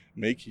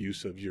 make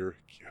use of your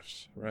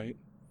gifts, right?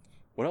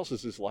 What else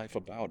is this life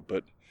about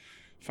but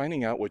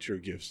finding out what your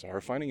gifts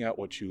are, finding out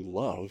what you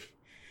love,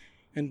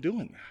 and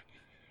doing that,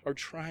 or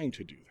trying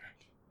to do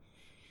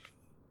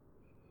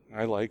that.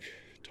 I like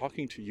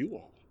talking to you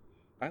all.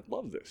 I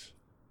love this.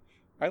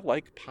 I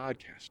like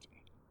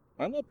podcasting.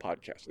 I love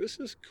podcasting. This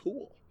is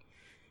cool.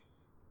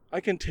 I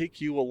can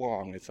take you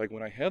along. It's like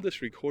when I have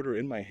this recorder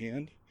in my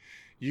hand,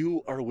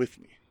 you are with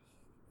me.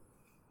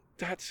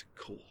 That's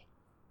cool.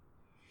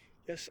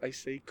 Yes, I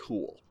say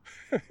cool.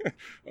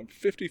 I'm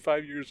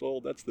 55 years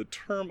old. That's the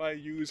term I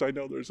use. I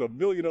know there's a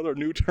million other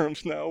new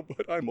terms now,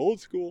 but I'm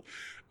old school.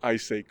 I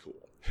say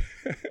cool.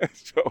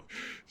 So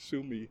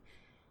sue me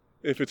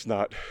if it's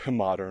not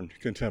modern,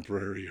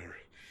 contemporary, or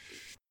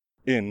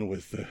in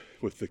with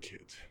the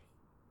kids.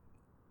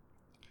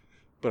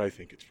 But I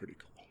think it's pretty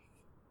cool.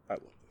 I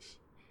love this.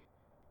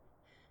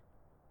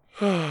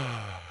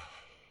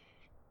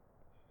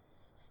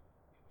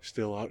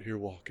 Still out here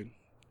walking.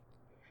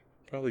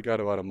 Probably got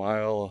about a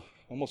mile,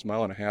 almost a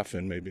mile and a half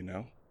in maybe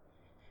now.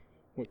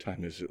 What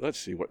time is it? Let's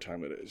see what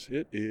time it is.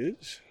 It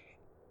is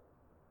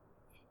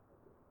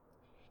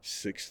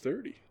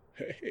 6:30.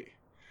 Hey.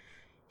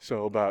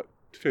 So about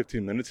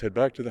 15 minutes, head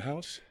back to the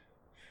house,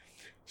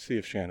 see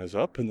if Shanna's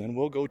up, and then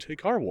we'll go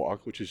take our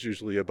walk, which is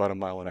usually about a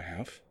mile and a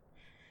half.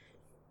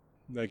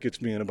 That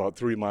gets me in about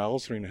 3.5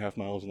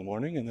 miles in the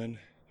morning, and then,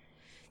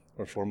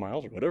 or 4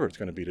 miles, or whatever it's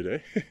going to be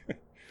today.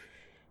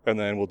 And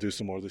then we'll do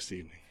some more this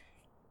evening.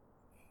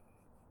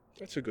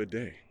 That's a good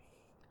day.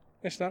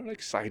 It's not an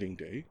exciting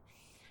day.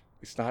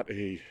 It's not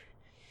a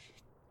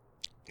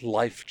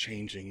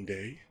life-changing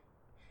day.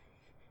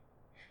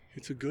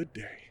 It's a good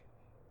day.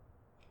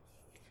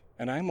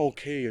 And I'm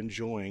okay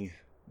enjoying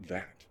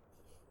that.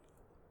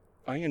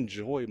 I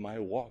enjoy my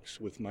walks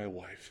with my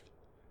wife.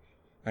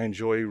 I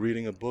enjoy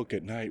reading a book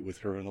at night with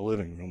her in the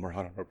living room or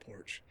out on her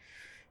porch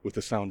with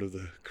the sound of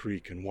the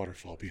creek and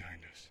waterfall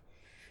behind us.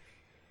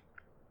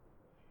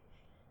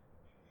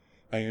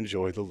 I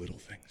enjoy the little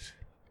things.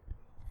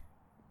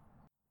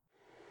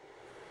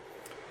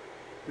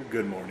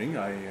 Good morning.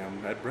 I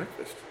am at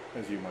breakfast,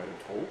 as you might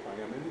have told.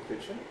 I am in the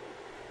kitchen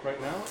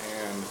right now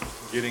and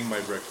getting my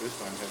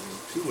breakfast. I'm having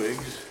 2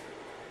 eggs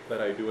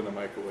that I do in the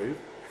microwave.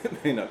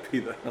 It may not be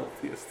the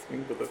healthiest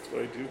thing, but that's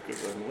what I do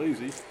because I'm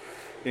lazy.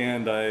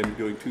 And I'm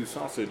doing 2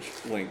 sausage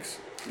links.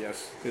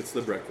 Yes, it's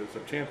the breakfast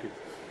of champions.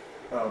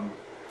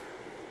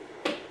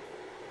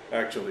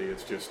 Actually,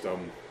 it's just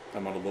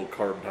I'm on a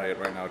low-carb diet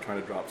right now,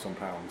 trying to drop some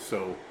pounds.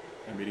 So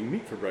I'm eating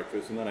meat for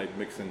breakfast, and then I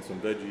mix in some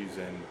veggies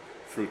and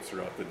fruits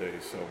throughout the day.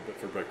 But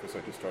for breakfast, I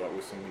just start out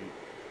with some meat.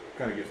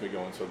 kind of gets me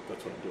going, so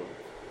that's what I'm doing.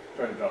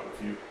 Trying to drop a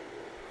few.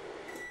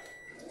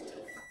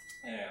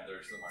 And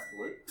there's the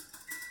microwave.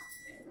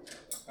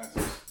 That's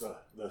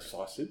the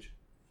sausage.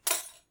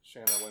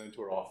 Shanna went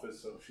into her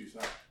office, so she's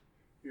not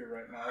here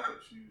right now,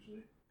 but she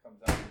usually comes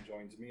out and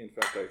joins me. In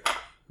fact, I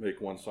make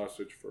one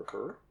sausage for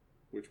her.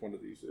 Which one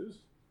of these is?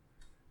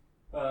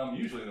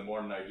 Usually in the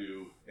morning I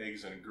do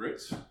eggs and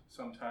grits.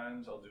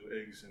 Sometimes I'll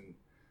do eggs and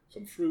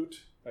some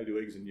fruit. I do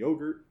eggs and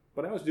yogurt,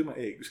 but I always do my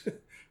eggs.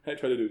 I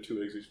try to do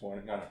 2 eggs each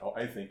morning. I don't know.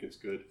 I think it's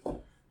good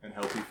and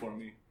healthy for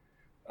me.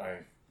 I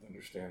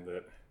understand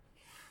that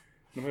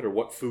no matter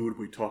what food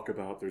we talk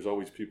about, there's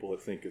always people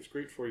that think it's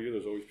great for you.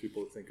 There's always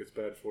people that think it's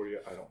bad for you.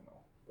 I don't know.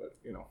 But,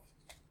 you know.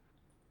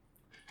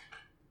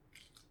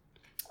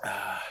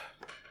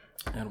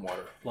 And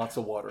water. Lots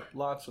of water.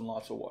 Lots and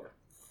lots of water.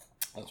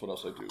 That's what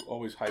else I do.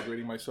 Always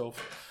hydrating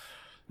myself.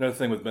 Another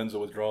thing with benzo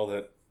withdrawal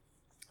that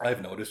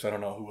I've noticed, I don't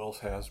know who else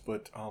has,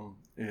 but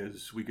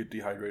is we get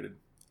dehydrated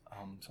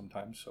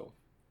sometimes. So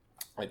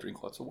I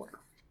drink lots of water.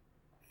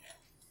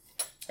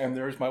 And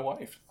there's my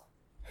wife.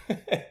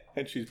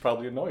 And she's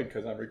probably annoyed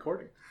because I'm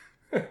recording.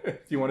 Do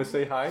you want to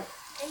say hi?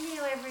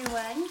 Hello, everyone.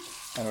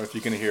 I don't know if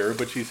you can hear her,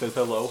 but she says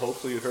hello.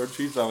 Hopefully you heard.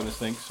 She's on this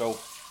thing. So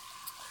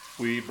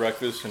we eat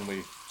breakfast and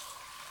we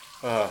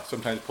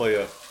sometimes play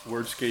a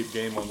wordscape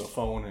game on the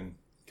phone and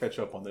catch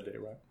up on the day,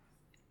 right?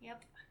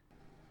 Yep.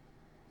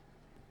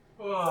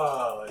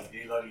 Oh,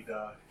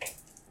 la-di-da.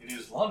 It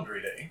is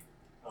laundry day.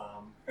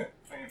 I'm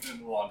in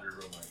the laundry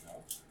room right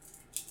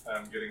now.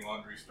 I'm getting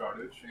laundry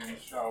started.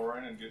 Shane's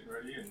showering and getting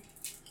ready, and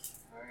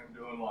I am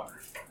doing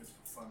laundry. It's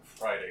fun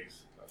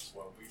Fridays. That's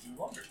when we do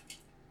laundry.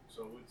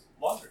 So it's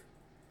laundry.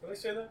 Did I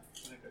say that? I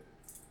think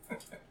I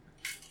did.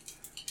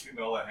 Getting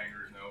all the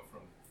hangers now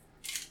from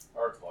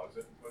our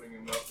closet and putting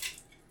them up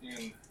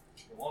in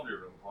the laundry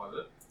room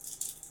closet.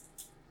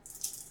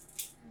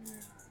 And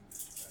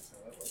that's how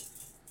that looks.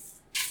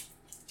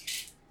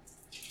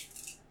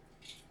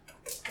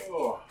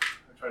 Oh,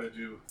 I try to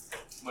do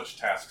as much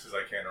tasks as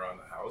I can around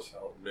the house.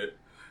 I'll admit,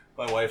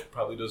 my wife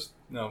does.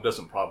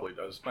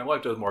 My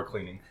wife does more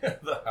cleaning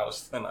the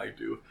house than I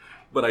do.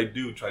 But I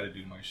do try to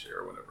do my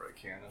share whenever I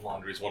can. And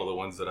laundry is one of the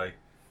ones that I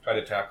try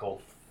to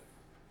tackle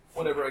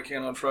whenever I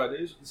can on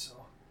Fridays. And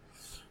so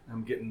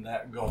I'm getting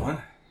that going.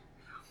 I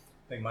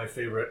think my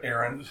favorite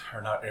my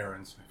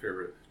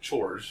favorite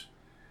chores,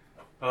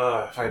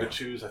 if I had to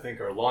choose, I think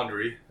are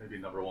laundry, maybe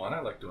number one. I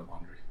like doing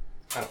laundry.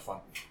 Kind of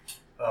fun.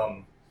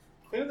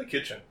 Cleaning the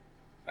kitchen.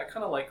 I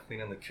kind of like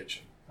cleaning the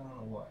kitchen. I don't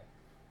know why.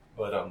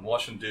 But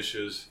washing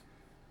dishes,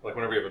 like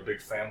whenever you have a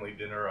big family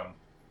dinner,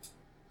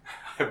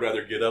 I'd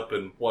rather get up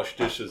and wash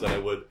dishes than I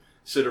would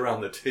sit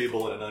around the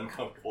table in an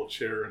uncomfortable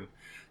chair and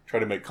try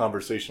to make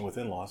conversation with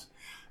in-laws.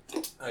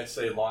 I'd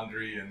say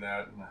laundry and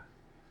that. And I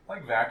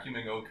like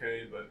vacuuming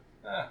okay, but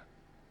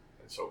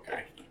it's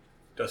okay.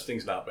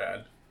 Dusting's not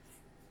bad.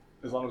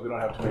 As long as we don't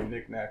have too many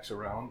knickknacks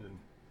around.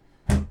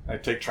 And I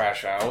take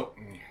trash out.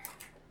 And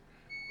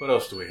what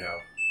else do we have?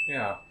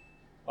 Yeah,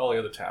 all the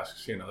other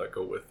tasks, that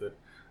go with it.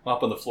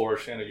 Mop on the floor,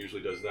 Shanna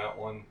usually does that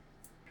one.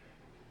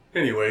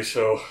 Anyway,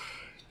 so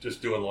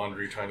just doing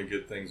laundry, trying to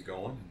get things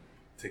going, and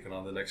taking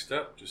on the next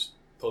step. Just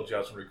told you I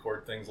was going to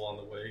record things along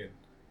the way, and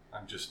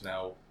I'm just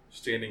now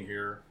standing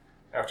here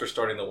after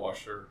starting the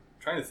washer,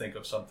 trying to think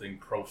of something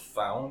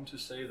profound to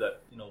say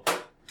that,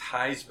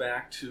 ties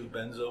back to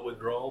benzo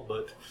withdrawal,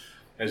 but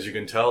as you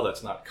can tell,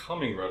 that's not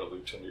coming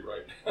readily to me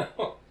right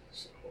now.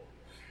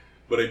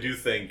 But I do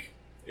think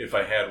if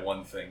I had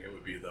one thing, it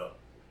would be the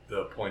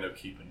point of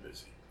keeping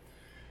busy.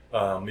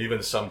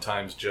 Even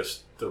sometimes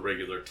just the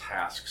regular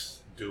tasks,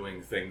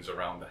 doing things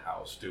around the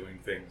house, doing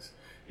things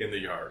in the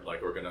yard,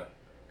 like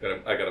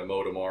I gotta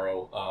mow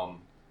tomorrow,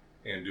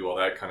 and do all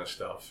that kind of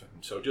stuff.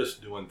 And so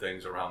just doing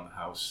things around the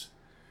house,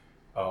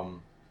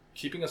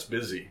 keeping us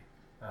busy.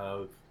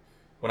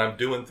 When I'm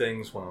doing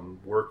things, when I'm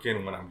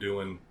working,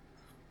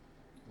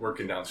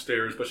 working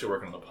downstairs, especially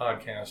working on the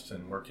podcast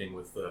and working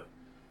with the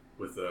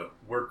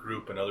work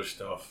group and other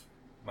stuff,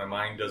 my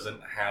mind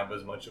doesn't have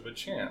as much of a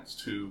chance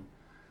to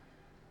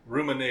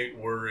ruminate,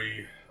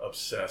 worry,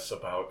 obsess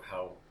about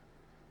how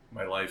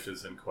my life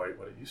isn't quite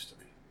what it used to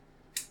be.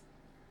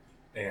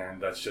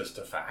 And that's just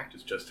a fact.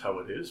 It's just how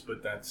it is,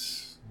 but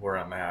that's where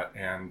I'm at.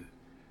 And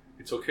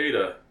it's okay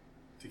to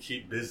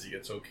keep busy.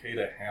 It's okay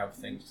to have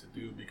things to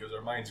do because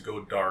our minds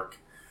go dark,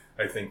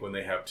 I think, when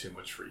they have too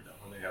much freedom,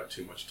 when they have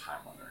too much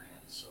time on their hands.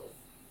 So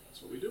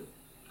that's what we do.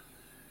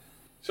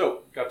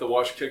 So, got the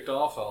wash kicked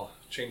off. I'll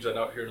change that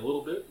out here in a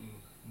little bit and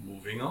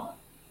moving on.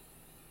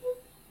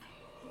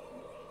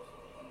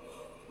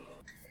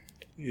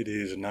 It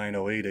is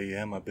 9:08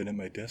 a.m. I've been at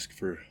my desk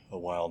for a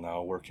while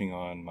now working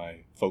on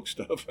my folk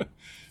stuff.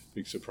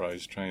 Big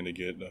surprise, trying to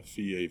get a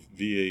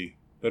VA,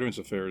 Veterans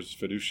Affairs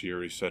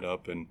fiduciary set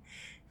up and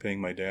paying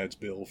my dad's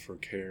bill for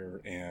care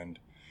and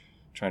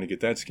trying to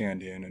get that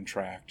scanned in and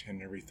tracked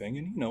and everything.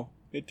 And,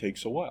 it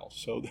takes a while.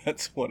 So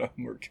that's what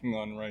I'm working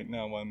on right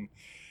now. I'm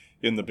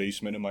in the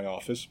basement in my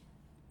office.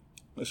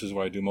 This is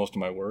where I do most of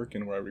my work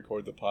and where I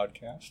record the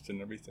podcast and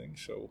everything.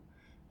 So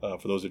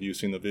for those of you who've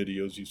seen the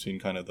videos, you've seen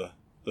kind of the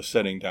the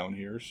setting down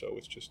here. So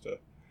it's just a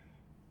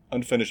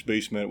unfinished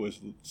basement with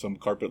some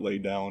carpet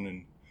laid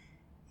down,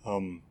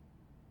 and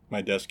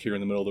my desk here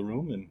in the middle of the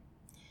room, and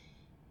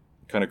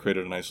kind of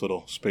created a nice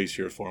little space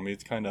here for me.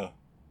 It's kind of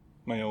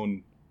my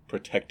own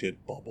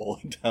protected bubble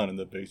down in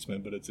the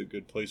basement, but it's a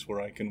good place where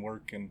I can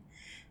work and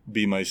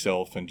be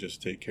myself and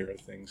just take care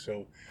of things.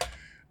 So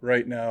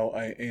right now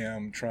I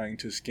am trying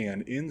to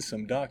scan in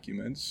some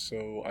documents,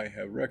 so I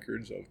have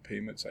records of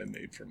payments I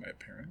made for my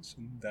parents,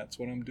 and that's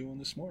what I'm doing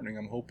this morning.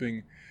 I'm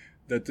hoping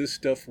that this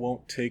stuff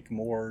won't take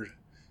more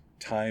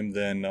time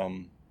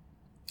than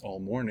all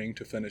morning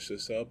to finish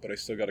this up, but I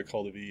still got to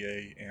call the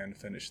VA and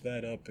finish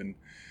that up and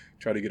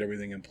try to get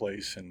everything in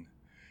place. And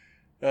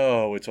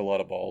it's a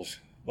lot of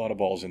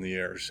balls in the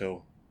air,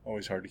 so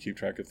always hard to keep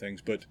track of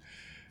things, but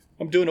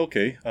I'm doing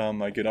okay.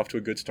 I get off to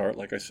a good start,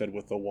 like I said,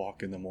 with the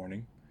walk in the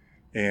morning,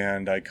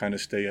 and I kind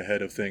of stay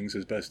ahead of things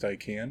as best I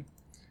can,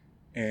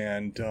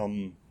 and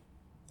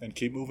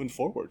keep moving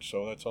forward.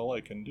 So that's all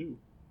I can do.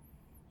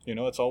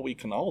 That's all we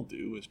can all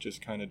do, is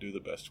just kind of do the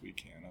best we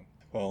can.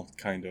 Well,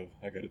 kind of.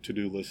 I got a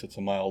to-do list that's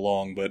a mile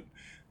long, but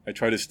I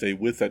try to stay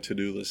with that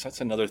to-do list. That's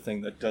another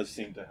thing that does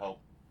seem to help.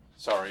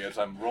 Sorry, as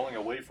I'm rolling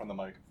away from the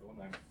microphone,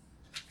 I'm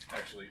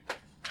actually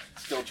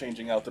still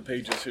changing out the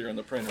pages here in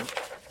the printer.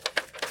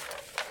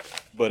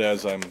 But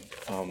as I'm,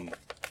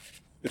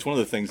 it's one of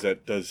the things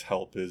that does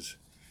help is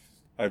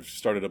I've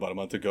started about a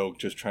month ago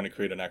just trying to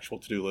create an actual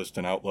to-do list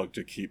and Outlook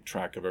to keep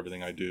track of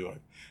everything I do.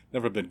 I've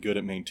never been good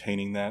at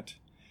maintaining that.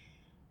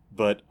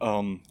 But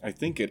I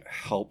think it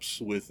helps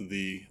with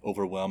the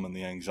overwhelm and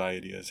the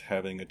anxiety as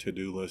having a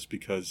to-do list,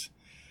 because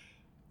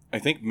I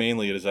think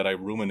mainly it is that I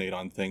ruminate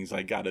on things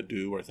I got to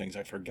do, or things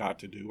I forgot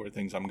to do, or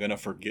things I'm going to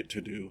forget to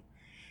do.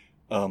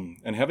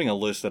 And having a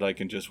list that I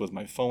can just, with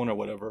my phone or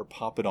whatever,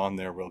 pop it on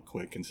there real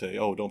quick and say,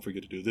 oh, don't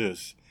forget to do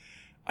this.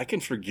 I can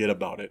forget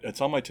about it.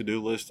 It's on my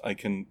to-do list. I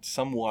can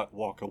somewhat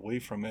walk away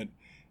from it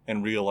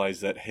and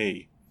realize that,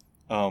 hey,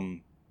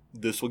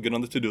 this will get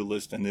on the to-do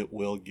list and it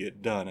will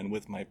get done. And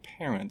with my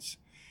parents,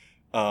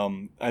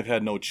 I've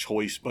had no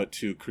choice but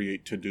to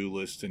create to-do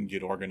lists and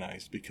get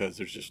organized, because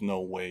there's just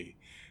no way.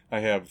 I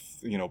have,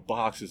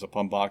 boxes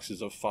upon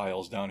boxes of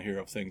files down here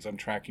of things I'm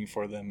tracking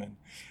for them. And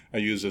I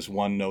use this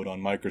OneNote on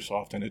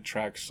Microsoft, and it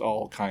tracks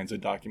all kinds of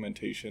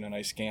documentation, and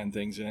I scan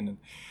things in. And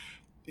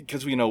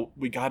because,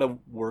 we got to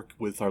work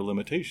with our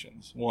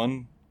limitations.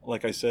 One,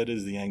 like I said,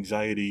 is the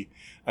anxiety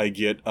I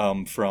get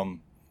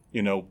from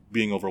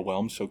being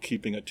overwhelmed. So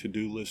keeping a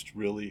to-do list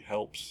really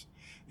helps.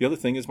 The other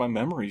thing is my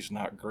memory's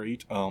not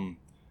great.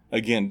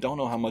 Again, don't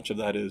know how much of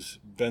that is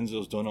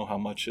benzos, don't know how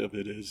much of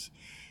it is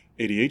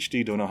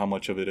ADHD, don't know how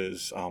much of it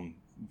is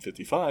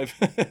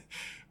 55,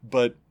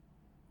 but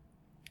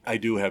I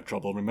do have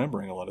trouble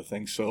remembering a lot of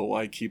things. So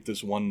I keep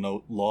this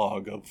OneNote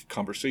log of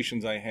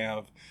conversations I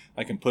have.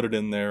 I can put it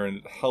in there, and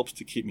it helps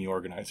to keep me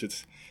organized.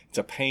 It's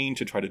a pain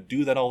to try to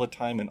do that all the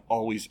time and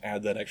always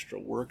add that extra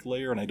work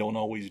layer, and I don't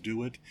always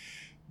do it.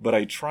 But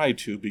I try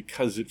to,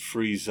 because it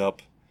frees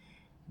up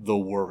the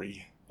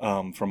worry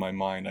from my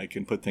mind. I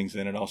can put things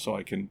in, and also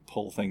I can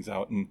pull things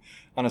out. And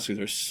honestly,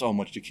 there's so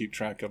much to keep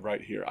track of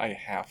right here. I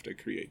have to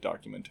create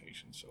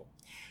documentation. So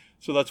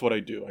that's what I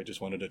do. I just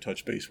wanted to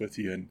touch base with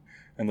you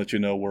and let you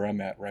know where I'm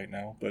at right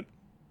now. But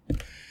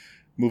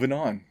moving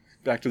on,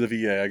 back to the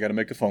VA. I got to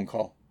make a phone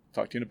call.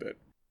 Talk to you in a bit.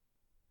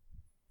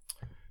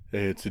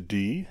 Hey, it's a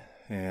D,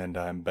 and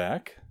I'm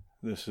back.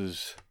 This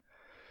is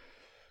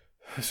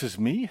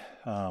me.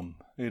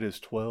 It is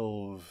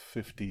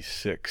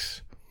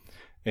 12:56,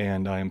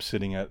 and I am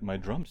sitting at my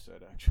drum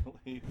set,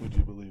 actually. Would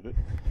you believe it?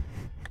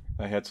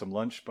 I had some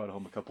lunch, brought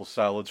home a couple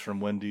salads from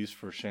Wendy's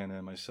for Shanna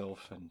and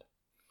myself, and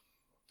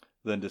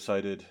then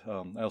decided,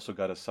 I also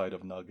got a side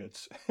of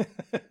nuggets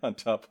on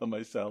top of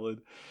my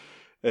salad,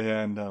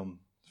 and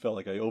felt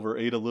like I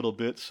overate a little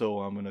bit,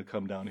 so I'm going to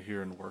come down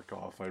here and work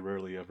off. I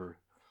rarely ever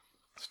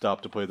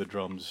stop to play the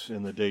drums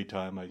in the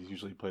daytime. I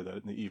usually play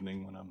that in the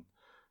evening when I'm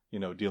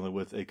dealing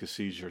with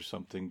akathisia or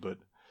something. But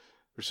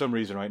for some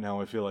reason right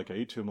now I feel like I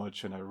ate too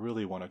much, and I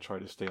really want to try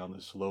to stay on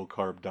this low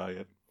carb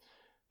diet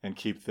and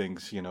keep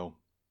things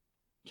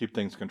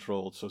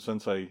controlled. So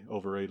since I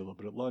overate a little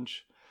bit at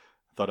lunch,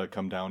 I thought I'd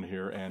come down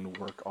here and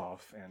work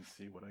off and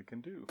see what I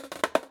can do.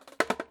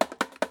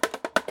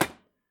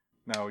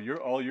 Now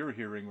all you're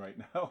hearing right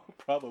now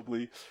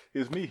probably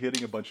is me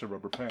hitting a bunch of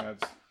rubber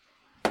pads,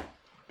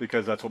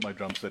 because that's what my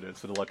drum set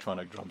is, an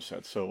electronic drum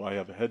set. So I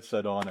have a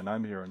headset on and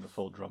I'm hearing the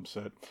full drum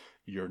set.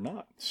 You're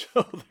not.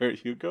 So there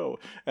you go.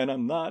 And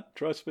I'm not,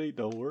 trust me,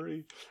 don't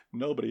worry.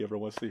 Nobody ever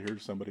wants to hear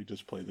somebody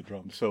just play the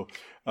drums. So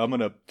I'm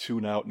going to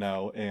tune out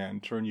now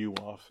and turn you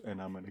off,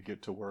 and I'm going to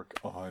get to work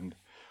on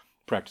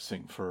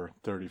practicing for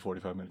 30,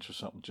 45 minutes or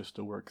something, just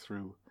to work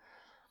through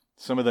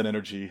some of that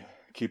energy,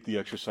 keep the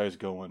exercise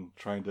going,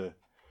 trying to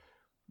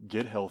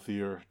get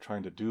healthier,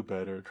 trying to do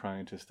better,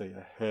 trying to stay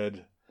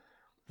ahead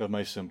of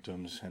my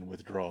symptoms and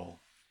withdrawal.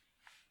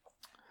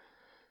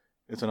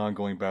 It's an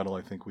ongoing battle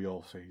I think we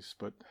all face,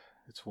 but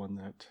it's one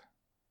that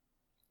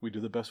we do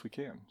the best we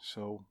can.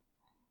 So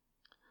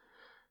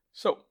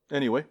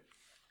anyway,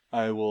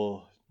 I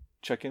will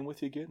check in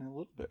with you again in a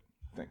little bit.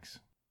 Thanks.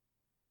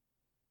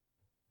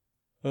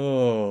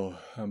 Oh,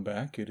 I'm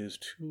back. It is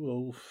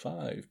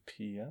 2:05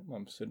 p.m.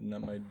 I'm sitting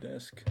at my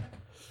desk.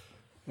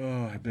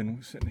 Oh, I've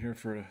been sitting here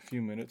for a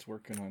few minutes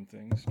working on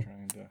things,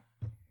 trying to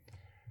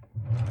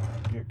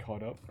get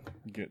caught up,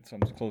 get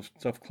some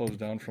stuff closed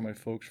down for my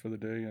folks for the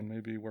day, and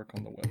maybe work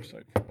on the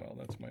website for a while.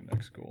 That's my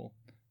next goal.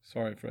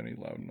 Sorry for any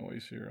loud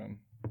noise here. I'm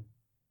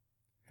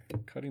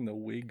cutting the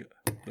wig.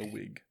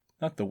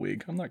 Not the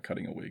wig. I'm not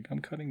cutting a wig. I'm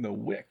cutting the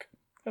wick.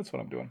 That's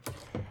what I'm doing.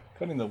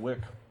 Cutting the wick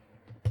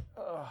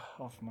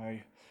off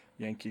my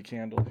Yankee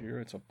candle here.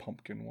 It's a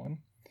pumpkin one.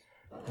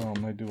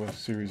 I do a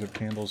series of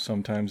candles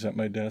sometimes at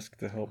my desk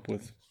to help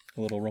with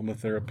a little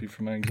aromatherapy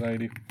for my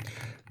anxiety.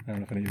 I don't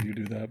know if any of you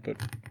do that, but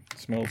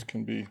smells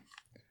can be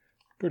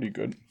pretty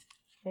good.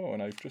 Oh,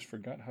 and I just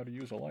forgot how to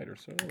use a lighter,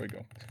 so there we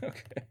go.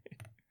 Okay.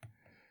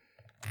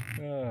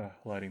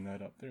 Lighting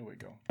that up. There we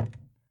go.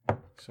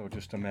 So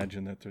just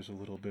imagine that there's a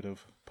little bit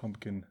of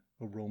pumpkin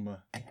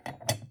aroma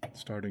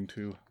starting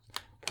to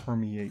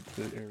permeate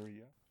the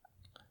area.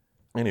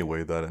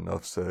 Anyway, that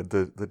enough said.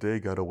 The day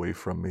got away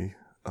from me.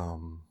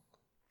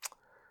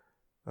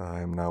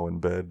 I am now in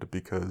bed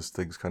because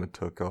things kind of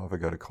took off. I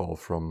got a call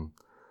from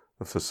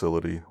a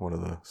facility, one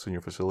of the senior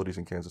facilities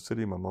in Kansas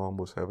City. My mom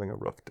was having a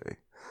rough day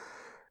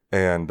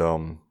and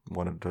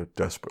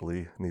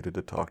desperately needed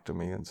to talk to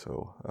me. And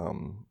so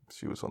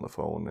she was on the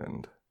phone,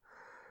 and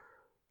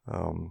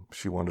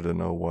she wanted to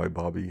know why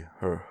Bobby,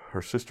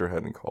 her sister,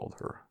 hadn't called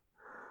her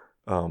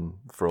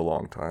for a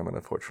long time. And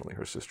unfortunately,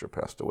 her sister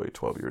passed away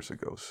 12 years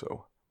ago.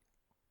 So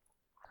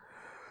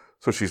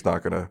she's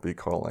not going to be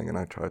calling, and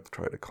I try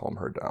to calm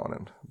her down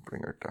and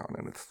bring her down,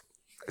 and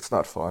it's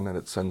not fun, and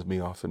it sends me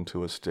off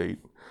into a state.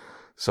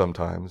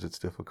 Sometimes it's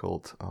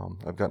difficult.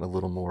 I've gotten a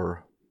little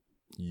more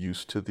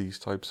used to these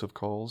types of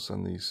calls,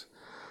 and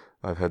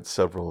I've had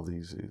several of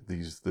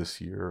these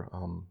this year.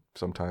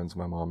 Sometimes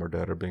my mom or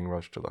dad are being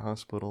rushed to the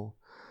hospital.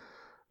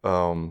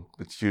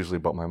 It's usually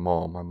about my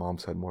mom. My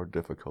mom's had more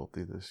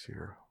difficulty this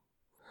year.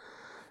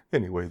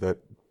 Anyway, that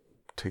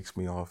takes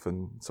me off,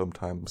 and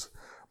sometimes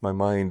my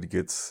mind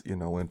gets,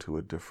 into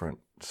a different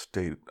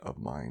state of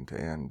mind,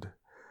 and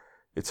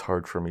it's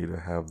hard for me to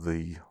have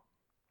I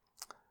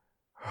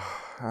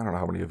don't know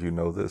how many of you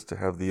know this, to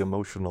have the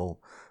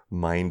emotional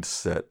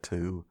mindset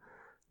to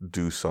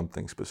do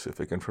something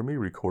specific. And for me,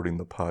 recording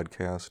the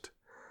podcast,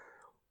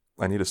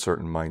 I need a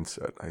certain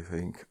mindset, I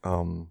think.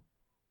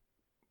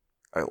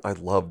 I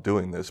love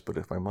doing this, but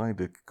if my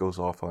mind goes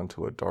off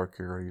onto a dark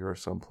area or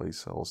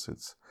someplace else,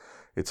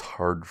 it's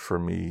hard for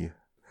me.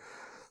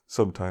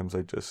 Sometimes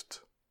I just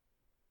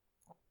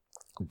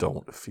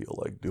don't feel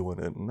like doing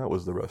it, and that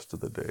was the rest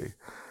of the day.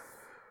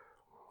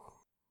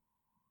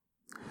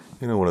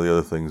 One of the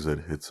other things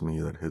that hits me,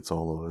 that hits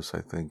all of us,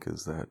 I think,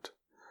 is that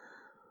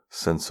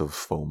sense of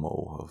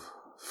FOMO, of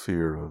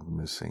fear of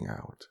missing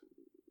out.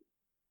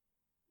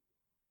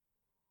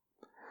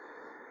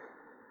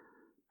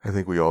 I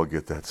think we all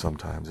get that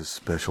sometimes,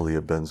 especially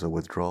a benzo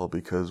withdrawal,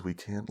 because we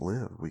can't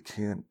live.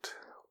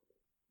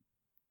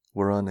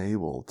 We're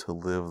unable to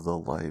live the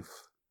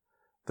life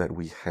that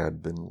we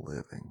had been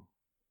living.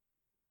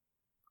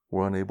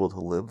 We're unable to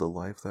live the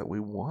life that we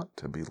want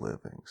to be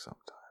living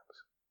sometimes.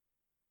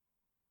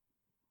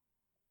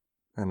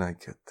 And I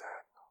get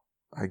that.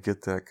 I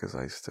get that because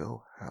I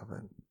still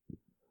haven't.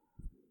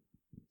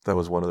 That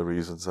was one of the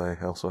reasons I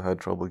also had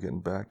trouble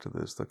getting back to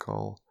this. The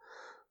call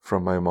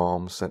from my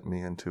mom sent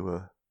me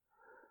into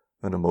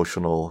an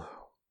emotional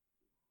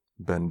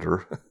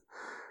bender.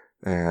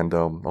 And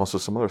also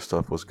some other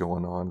stuff was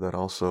going on that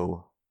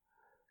also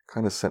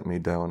kind of sent me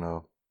down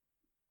a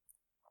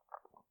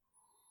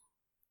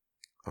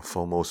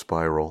FOMO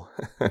spiral.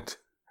 And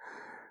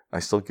I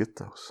still get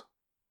those.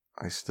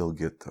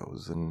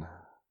 And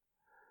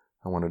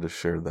I wanted to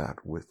share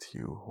that with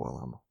you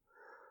while I'm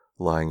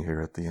lying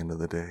here at the end of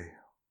the day.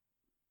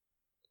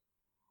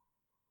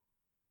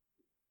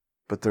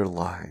 But they're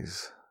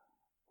lies.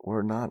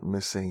 We're not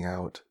missing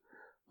out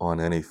on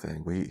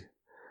anything.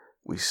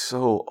 We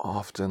so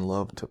often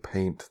love to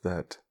paint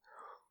that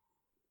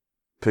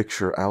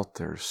picture out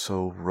there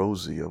so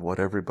rosy of what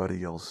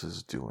everybody else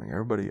is doing.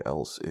 Everybody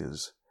else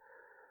is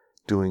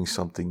doing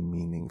something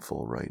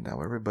meaningful right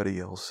now. Everybody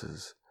else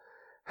is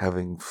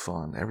having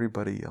fun.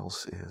 Everybody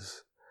else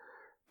is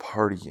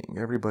partying.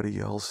 Everybody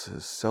else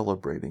is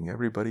celebrating.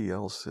 Everybody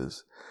else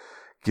is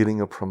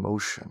getting a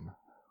promotion.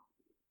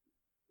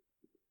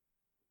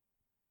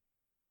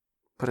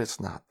 But it's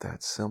not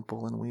that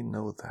simple, and we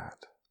know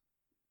that.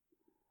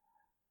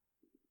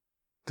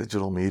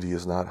 Digital media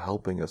is not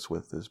helping us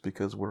with this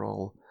because we're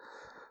all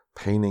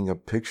painting a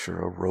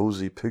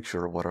rosy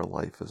picture of what our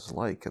life is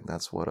like, and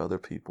that's what other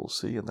people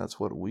see, and that's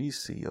what we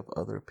see of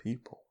other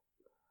people.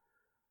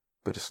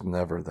 But it's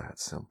never that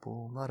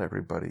simple. Not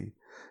everybody,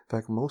 in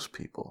fact, most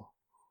people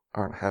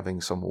aren't having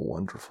some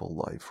wonderful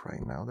life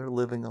right now. They're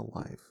living a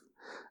life,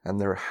 and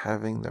they're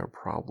having their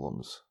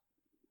problems,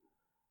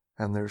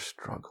 and they're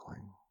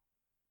struggling.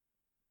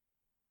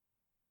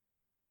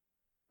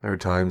 There are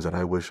times that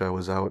I wish I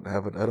was out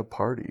at a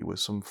party with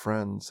some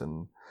friends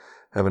and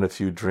having a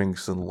few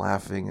drinks and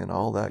laughing and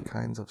all that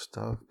kinds of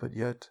stuff. But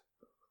yet,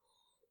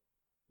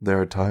 there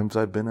are times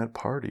I've been at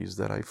parties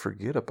that I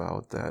forget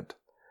about, that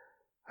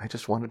I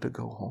just wanted to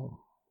go home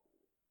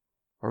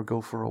or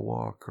go for a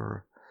walk.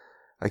 Or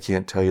I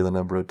can't tell you the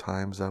number of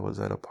times I was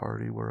at a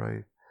party where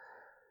I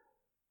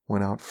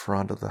went out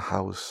front of the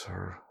house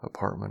or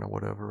apartment or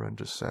whatever and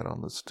just sat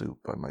on the stoop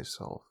by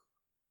myself,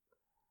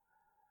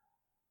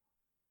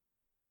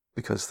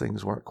 because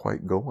things weren't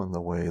quite going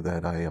the way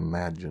that I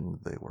imagined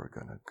they were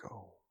going to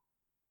go.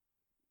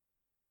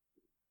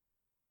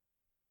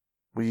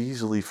 We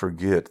easily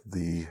forget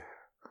the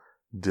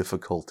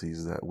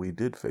difficulties that we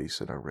did face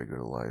in our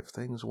regular life.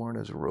 Things weren't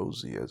as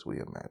rosy as we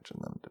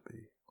imagined them to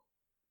be.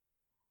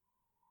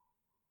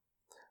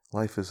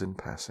 Life isn't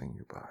passing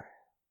you by.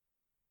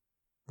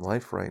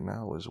 Life right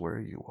now is where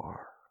you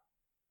are.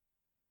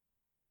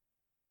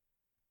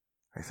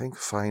 I think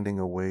finding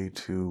a way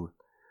to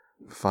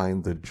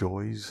find the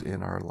joys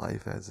in our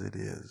life as it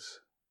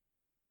is,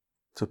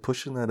 to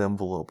pushing that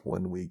envelope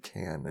when we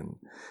can and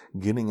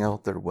getting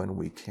out there when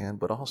we can,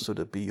 but also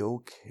to be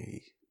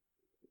okay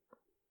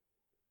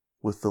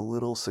with the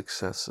little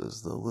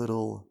successes, the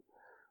little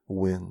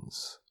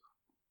wins,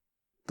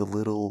 the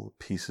little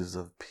pieces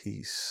of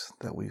peace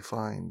that we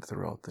find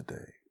throughout the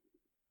day.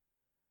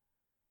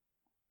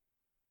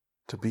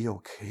 To be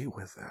okay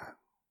with that.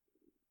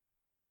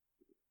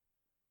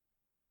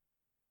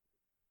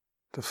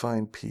 To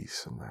find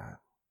peace in that.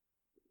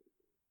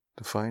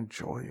 To find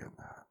joy in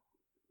that.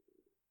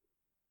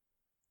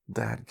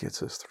 That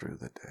gets us through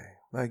the day.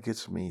 That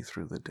gets me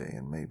through the day,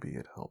 and maybe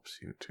it helps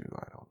you too.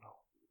 I don't know.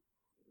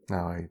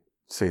 Now I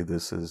say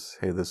this is,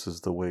 hey, this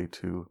is the way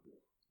to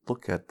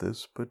look at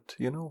this, but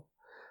it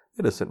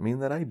doesn't mean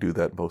that I do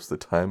that most of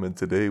the time, and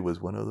today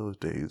was one of those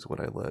days when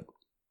I let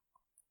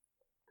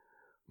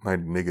my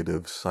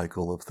negative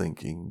cycle of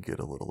thinking get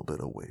a little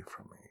bit away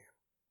from me.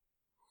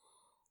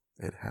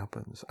 It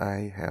happens.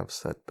 I have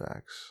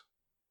setbacks,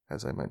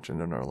 as I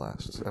mentioned in our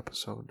last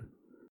episode.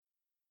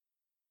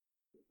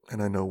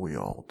 And I know we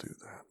all do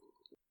that.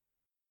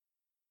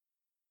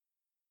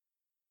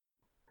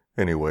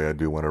 Anyway, I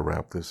do want to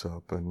wrap this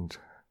up and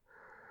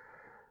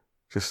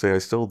just say I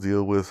still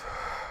deal with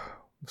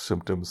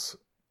symptoms,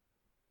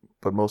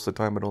 but most of the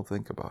time I don't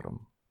think about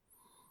them.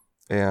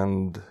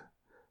 And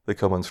they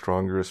come on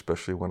stronger,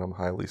 especially when I'm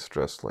highly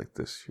stressed like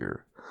this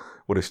year.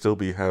 Would I still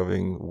be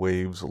having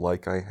waves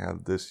like I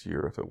had this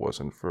year if it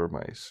wasn't for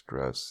my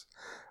stress?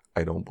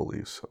 I don't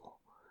believe so.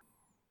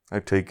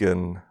 I've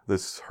taken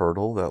this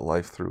hurdle that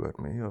life threw at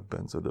me of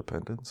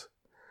benzodependence.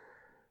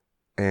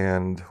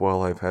 And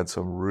while I've had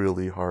some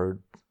really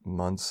hard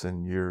months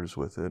and years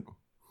with it,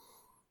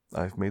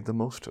 I've made the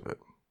most of it.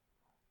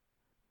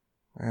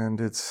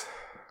 And it's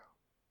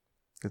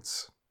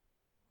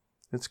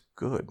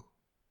good.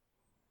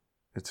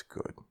 It's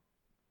good.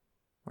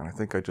 And I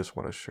think I just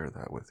want to share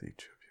that with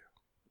each of you.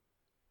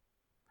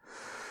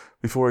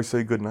 Before I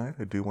say goodnight,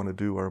 I do want to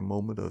do our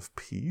moment of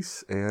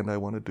peace, and I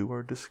want to do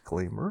our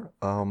disclaimer.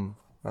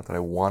 Not that I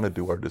want to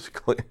do our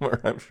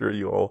disclaimer. I'm sure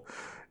you all,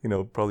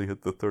 probably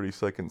hit the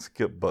 30-second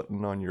skip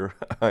button on your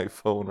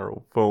iPhone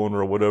or phone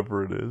or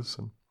whatever it is.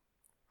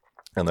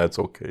 And that's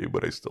okay,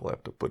 but I still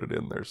have to put it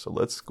in there. So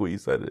let's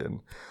squeeze that in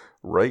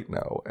right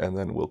now, and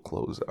then we'll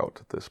close out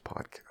this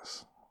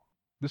podcast.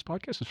 This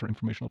podcast is for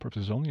informational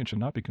purposes only and should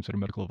not be considered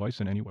medical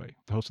advice in any way.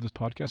 The host of this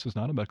podcast is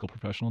not a medical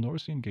professional, nor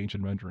is he engaged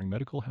in rendering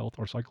medical, health,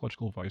 or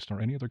psychological advice, nor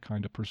any other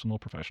kind of personal or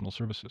professional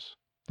services.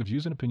 The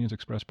views and opinions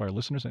expressed by our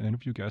listeners and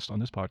interview guests on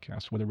this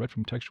podcast, whether read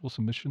from textual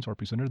submissions or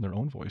presented in their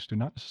own voice, do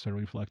not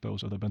necessarily reflect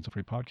those of the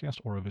Benzo-Free podcast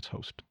or of its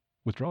host.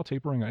 Withdrawal,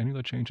 tapering, or any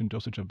other change in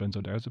dosage of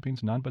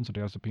benzodiazepines,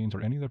 non-benzodiazepines,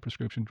 or any other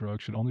prescription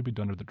drug should only be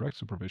done under the direct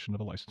supervision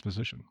of a licensed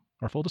physician.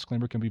 Our full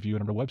disclaimer can be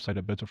viewed on our website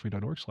at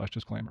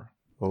benzofree.org/disclaimer.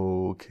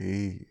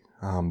 Okay,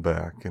 I'm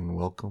back, and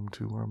welcome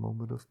to our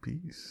moment of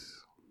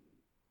peace.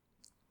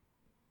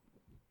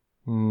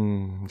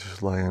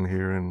 Just lying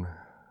here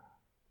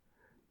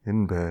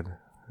in bed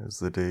as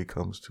the day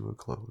comes to a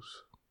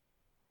close.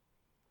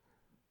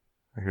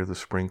 I hear the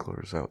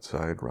sprinklers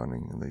outside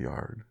running in the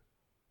yard.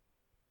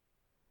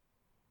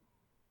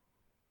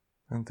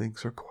 And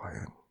things are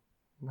quiet.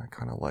 And I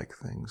kind of like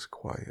things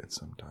quiet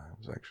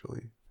sometimes,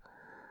 actually.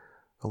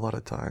 A lot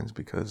of times,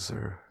 because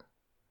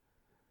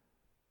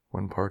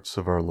when parts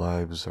of our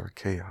lives are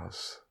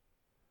chaos,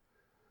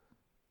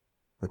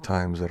 the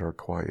times that are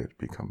quiet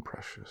become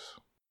precious.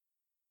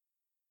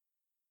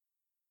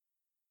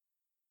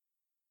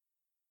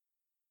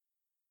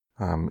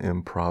 I'm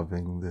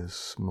improving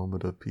this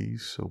moment of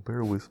peace, so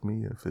bear with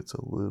me if it's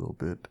a little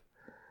bit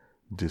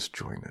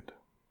disjointed.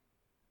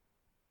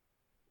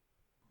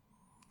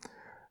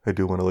 I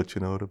do want to let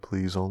you know to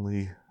please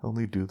only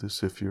do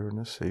this if you're in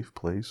a safe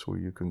place where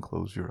you can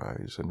close your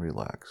eyes and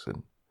relax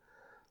and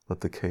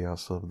let the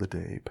chaos of the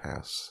day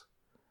pass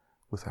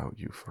without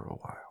you for a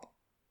while.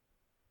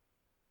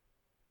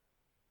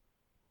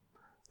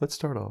 Let's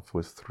start off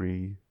with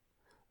 3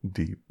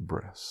 deep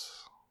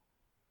breaths,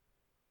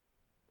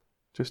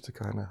 just to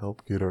kind of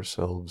help get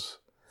ourselves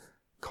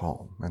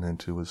calm and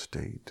into a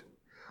state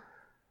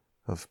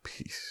of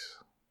peace.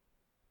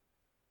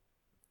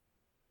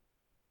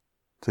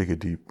 Take a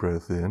deep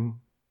breath in.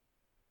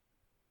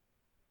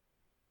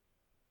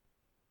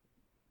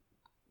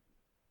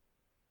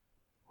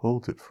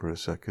 Hold it for a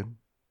second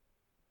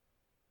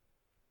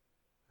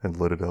and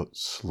let it out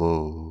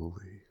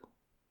slowly.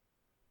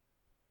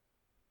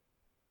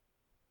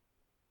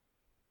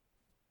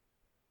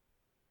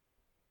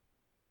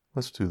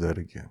 Let's do that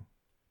again.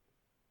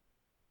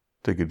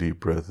 Take a deep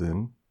breath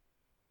in.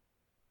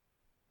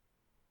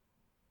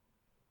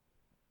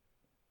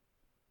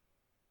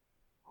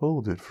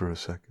 Hold it for a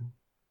second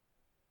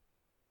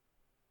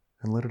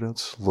and let it out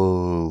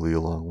slowly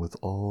along with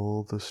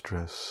all the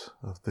stress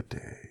of the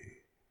day.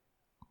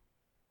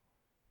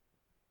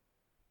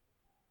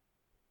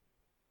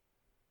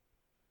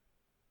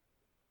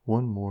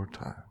 One more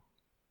time.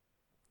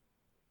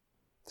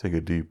 Take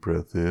a deep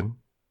breath in.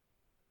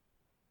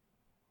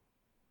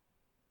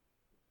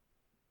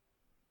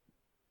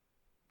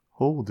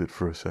 Hold it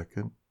for a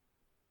second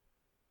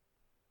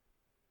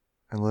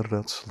and let it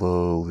out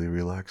slowly,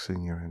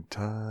 relaxing your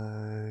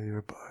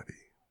entire body.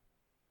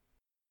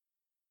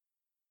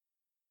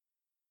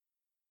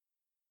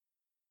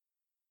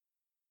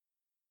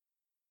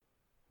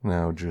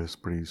 Now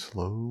just breathe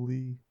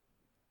slowly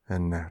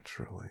and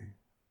naturally.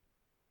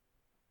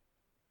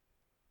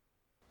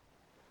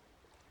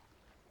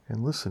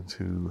 And listen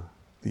to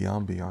the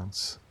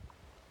ambiance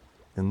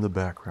in the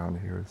background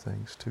here,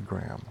 thanks to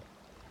Graham.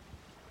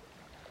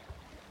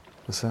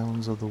 The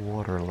sounds of the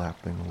water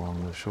lapping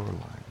along the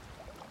shoreline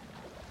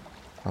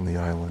on the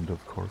island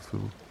of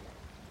Corfu.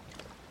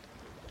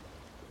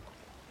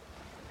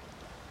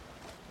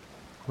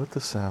 Let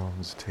the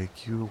sounds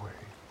take you away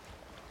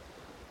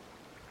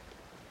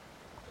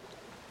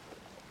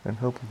and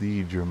help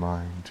lead your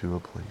mind to a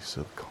place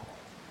of calm.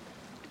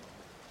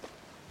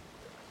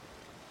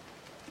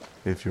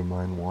 If your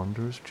mind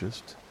wanders,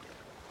 just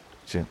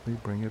gently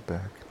bring it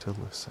back to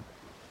listen.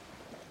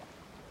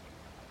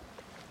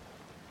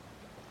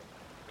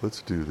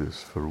 Let's do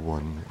this for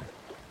 1 minute.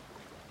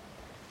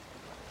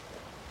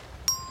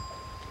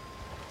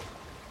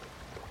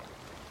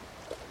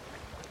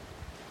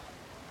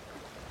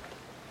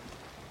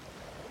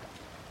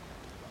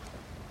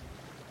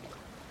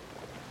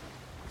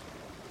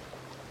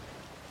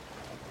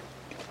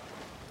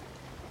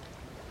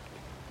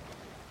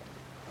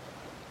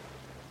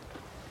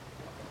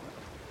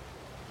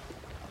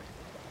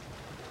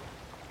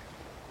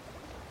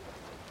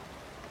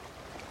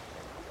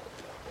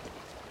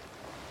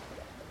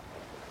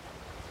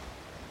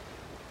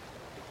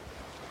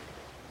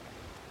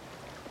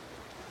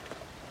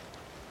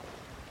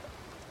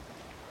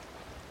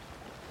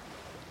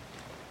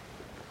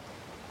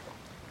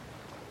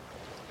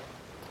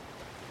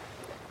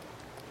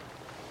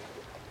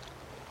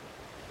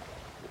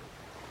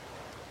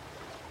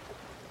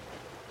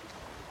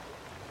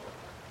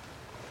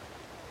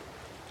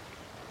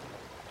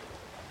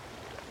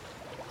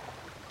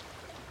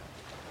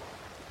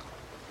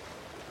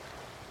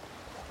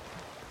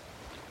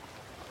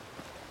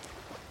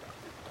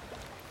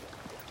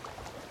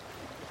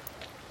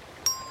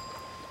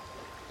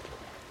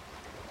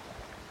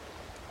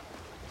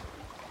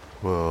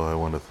 Well, I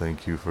want to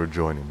thank you for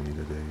joining me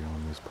today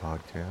on this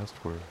podcast.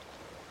 We're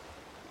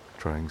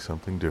trying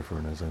something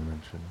different, as I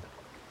mentioned.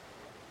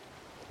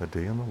 A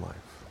day in the life.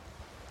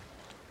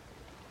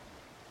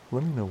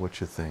 Let me know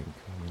what you think.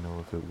 Let me know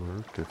if it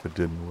worked, if it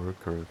didn't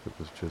work, or if it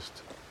was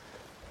just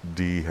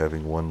D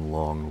having one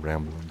long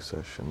rambling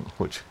session,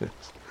 which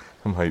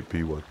might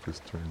be what this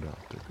turned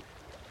out to be.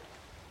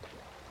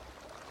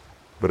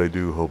 But I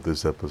do hope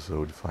this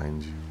episode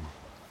finds you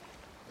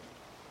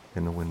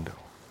in a window.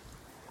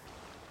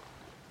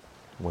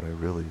 What I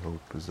really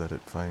hope is that it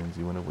finds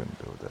you in a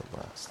window that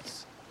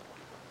lasts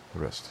the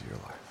rest of your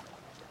life.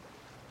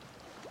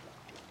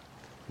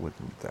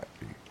 Wouldn't that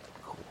be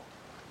cool?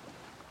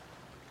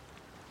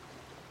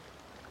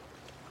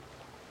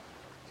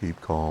 Keep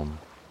calm.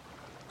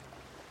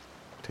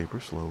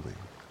 Taper slowly.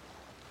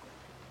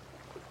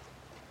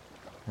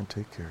 And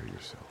take care of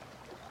yourself.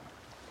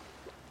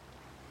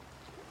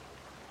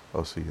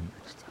 I'll see you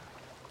next time.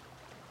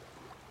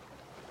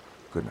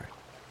 Good night.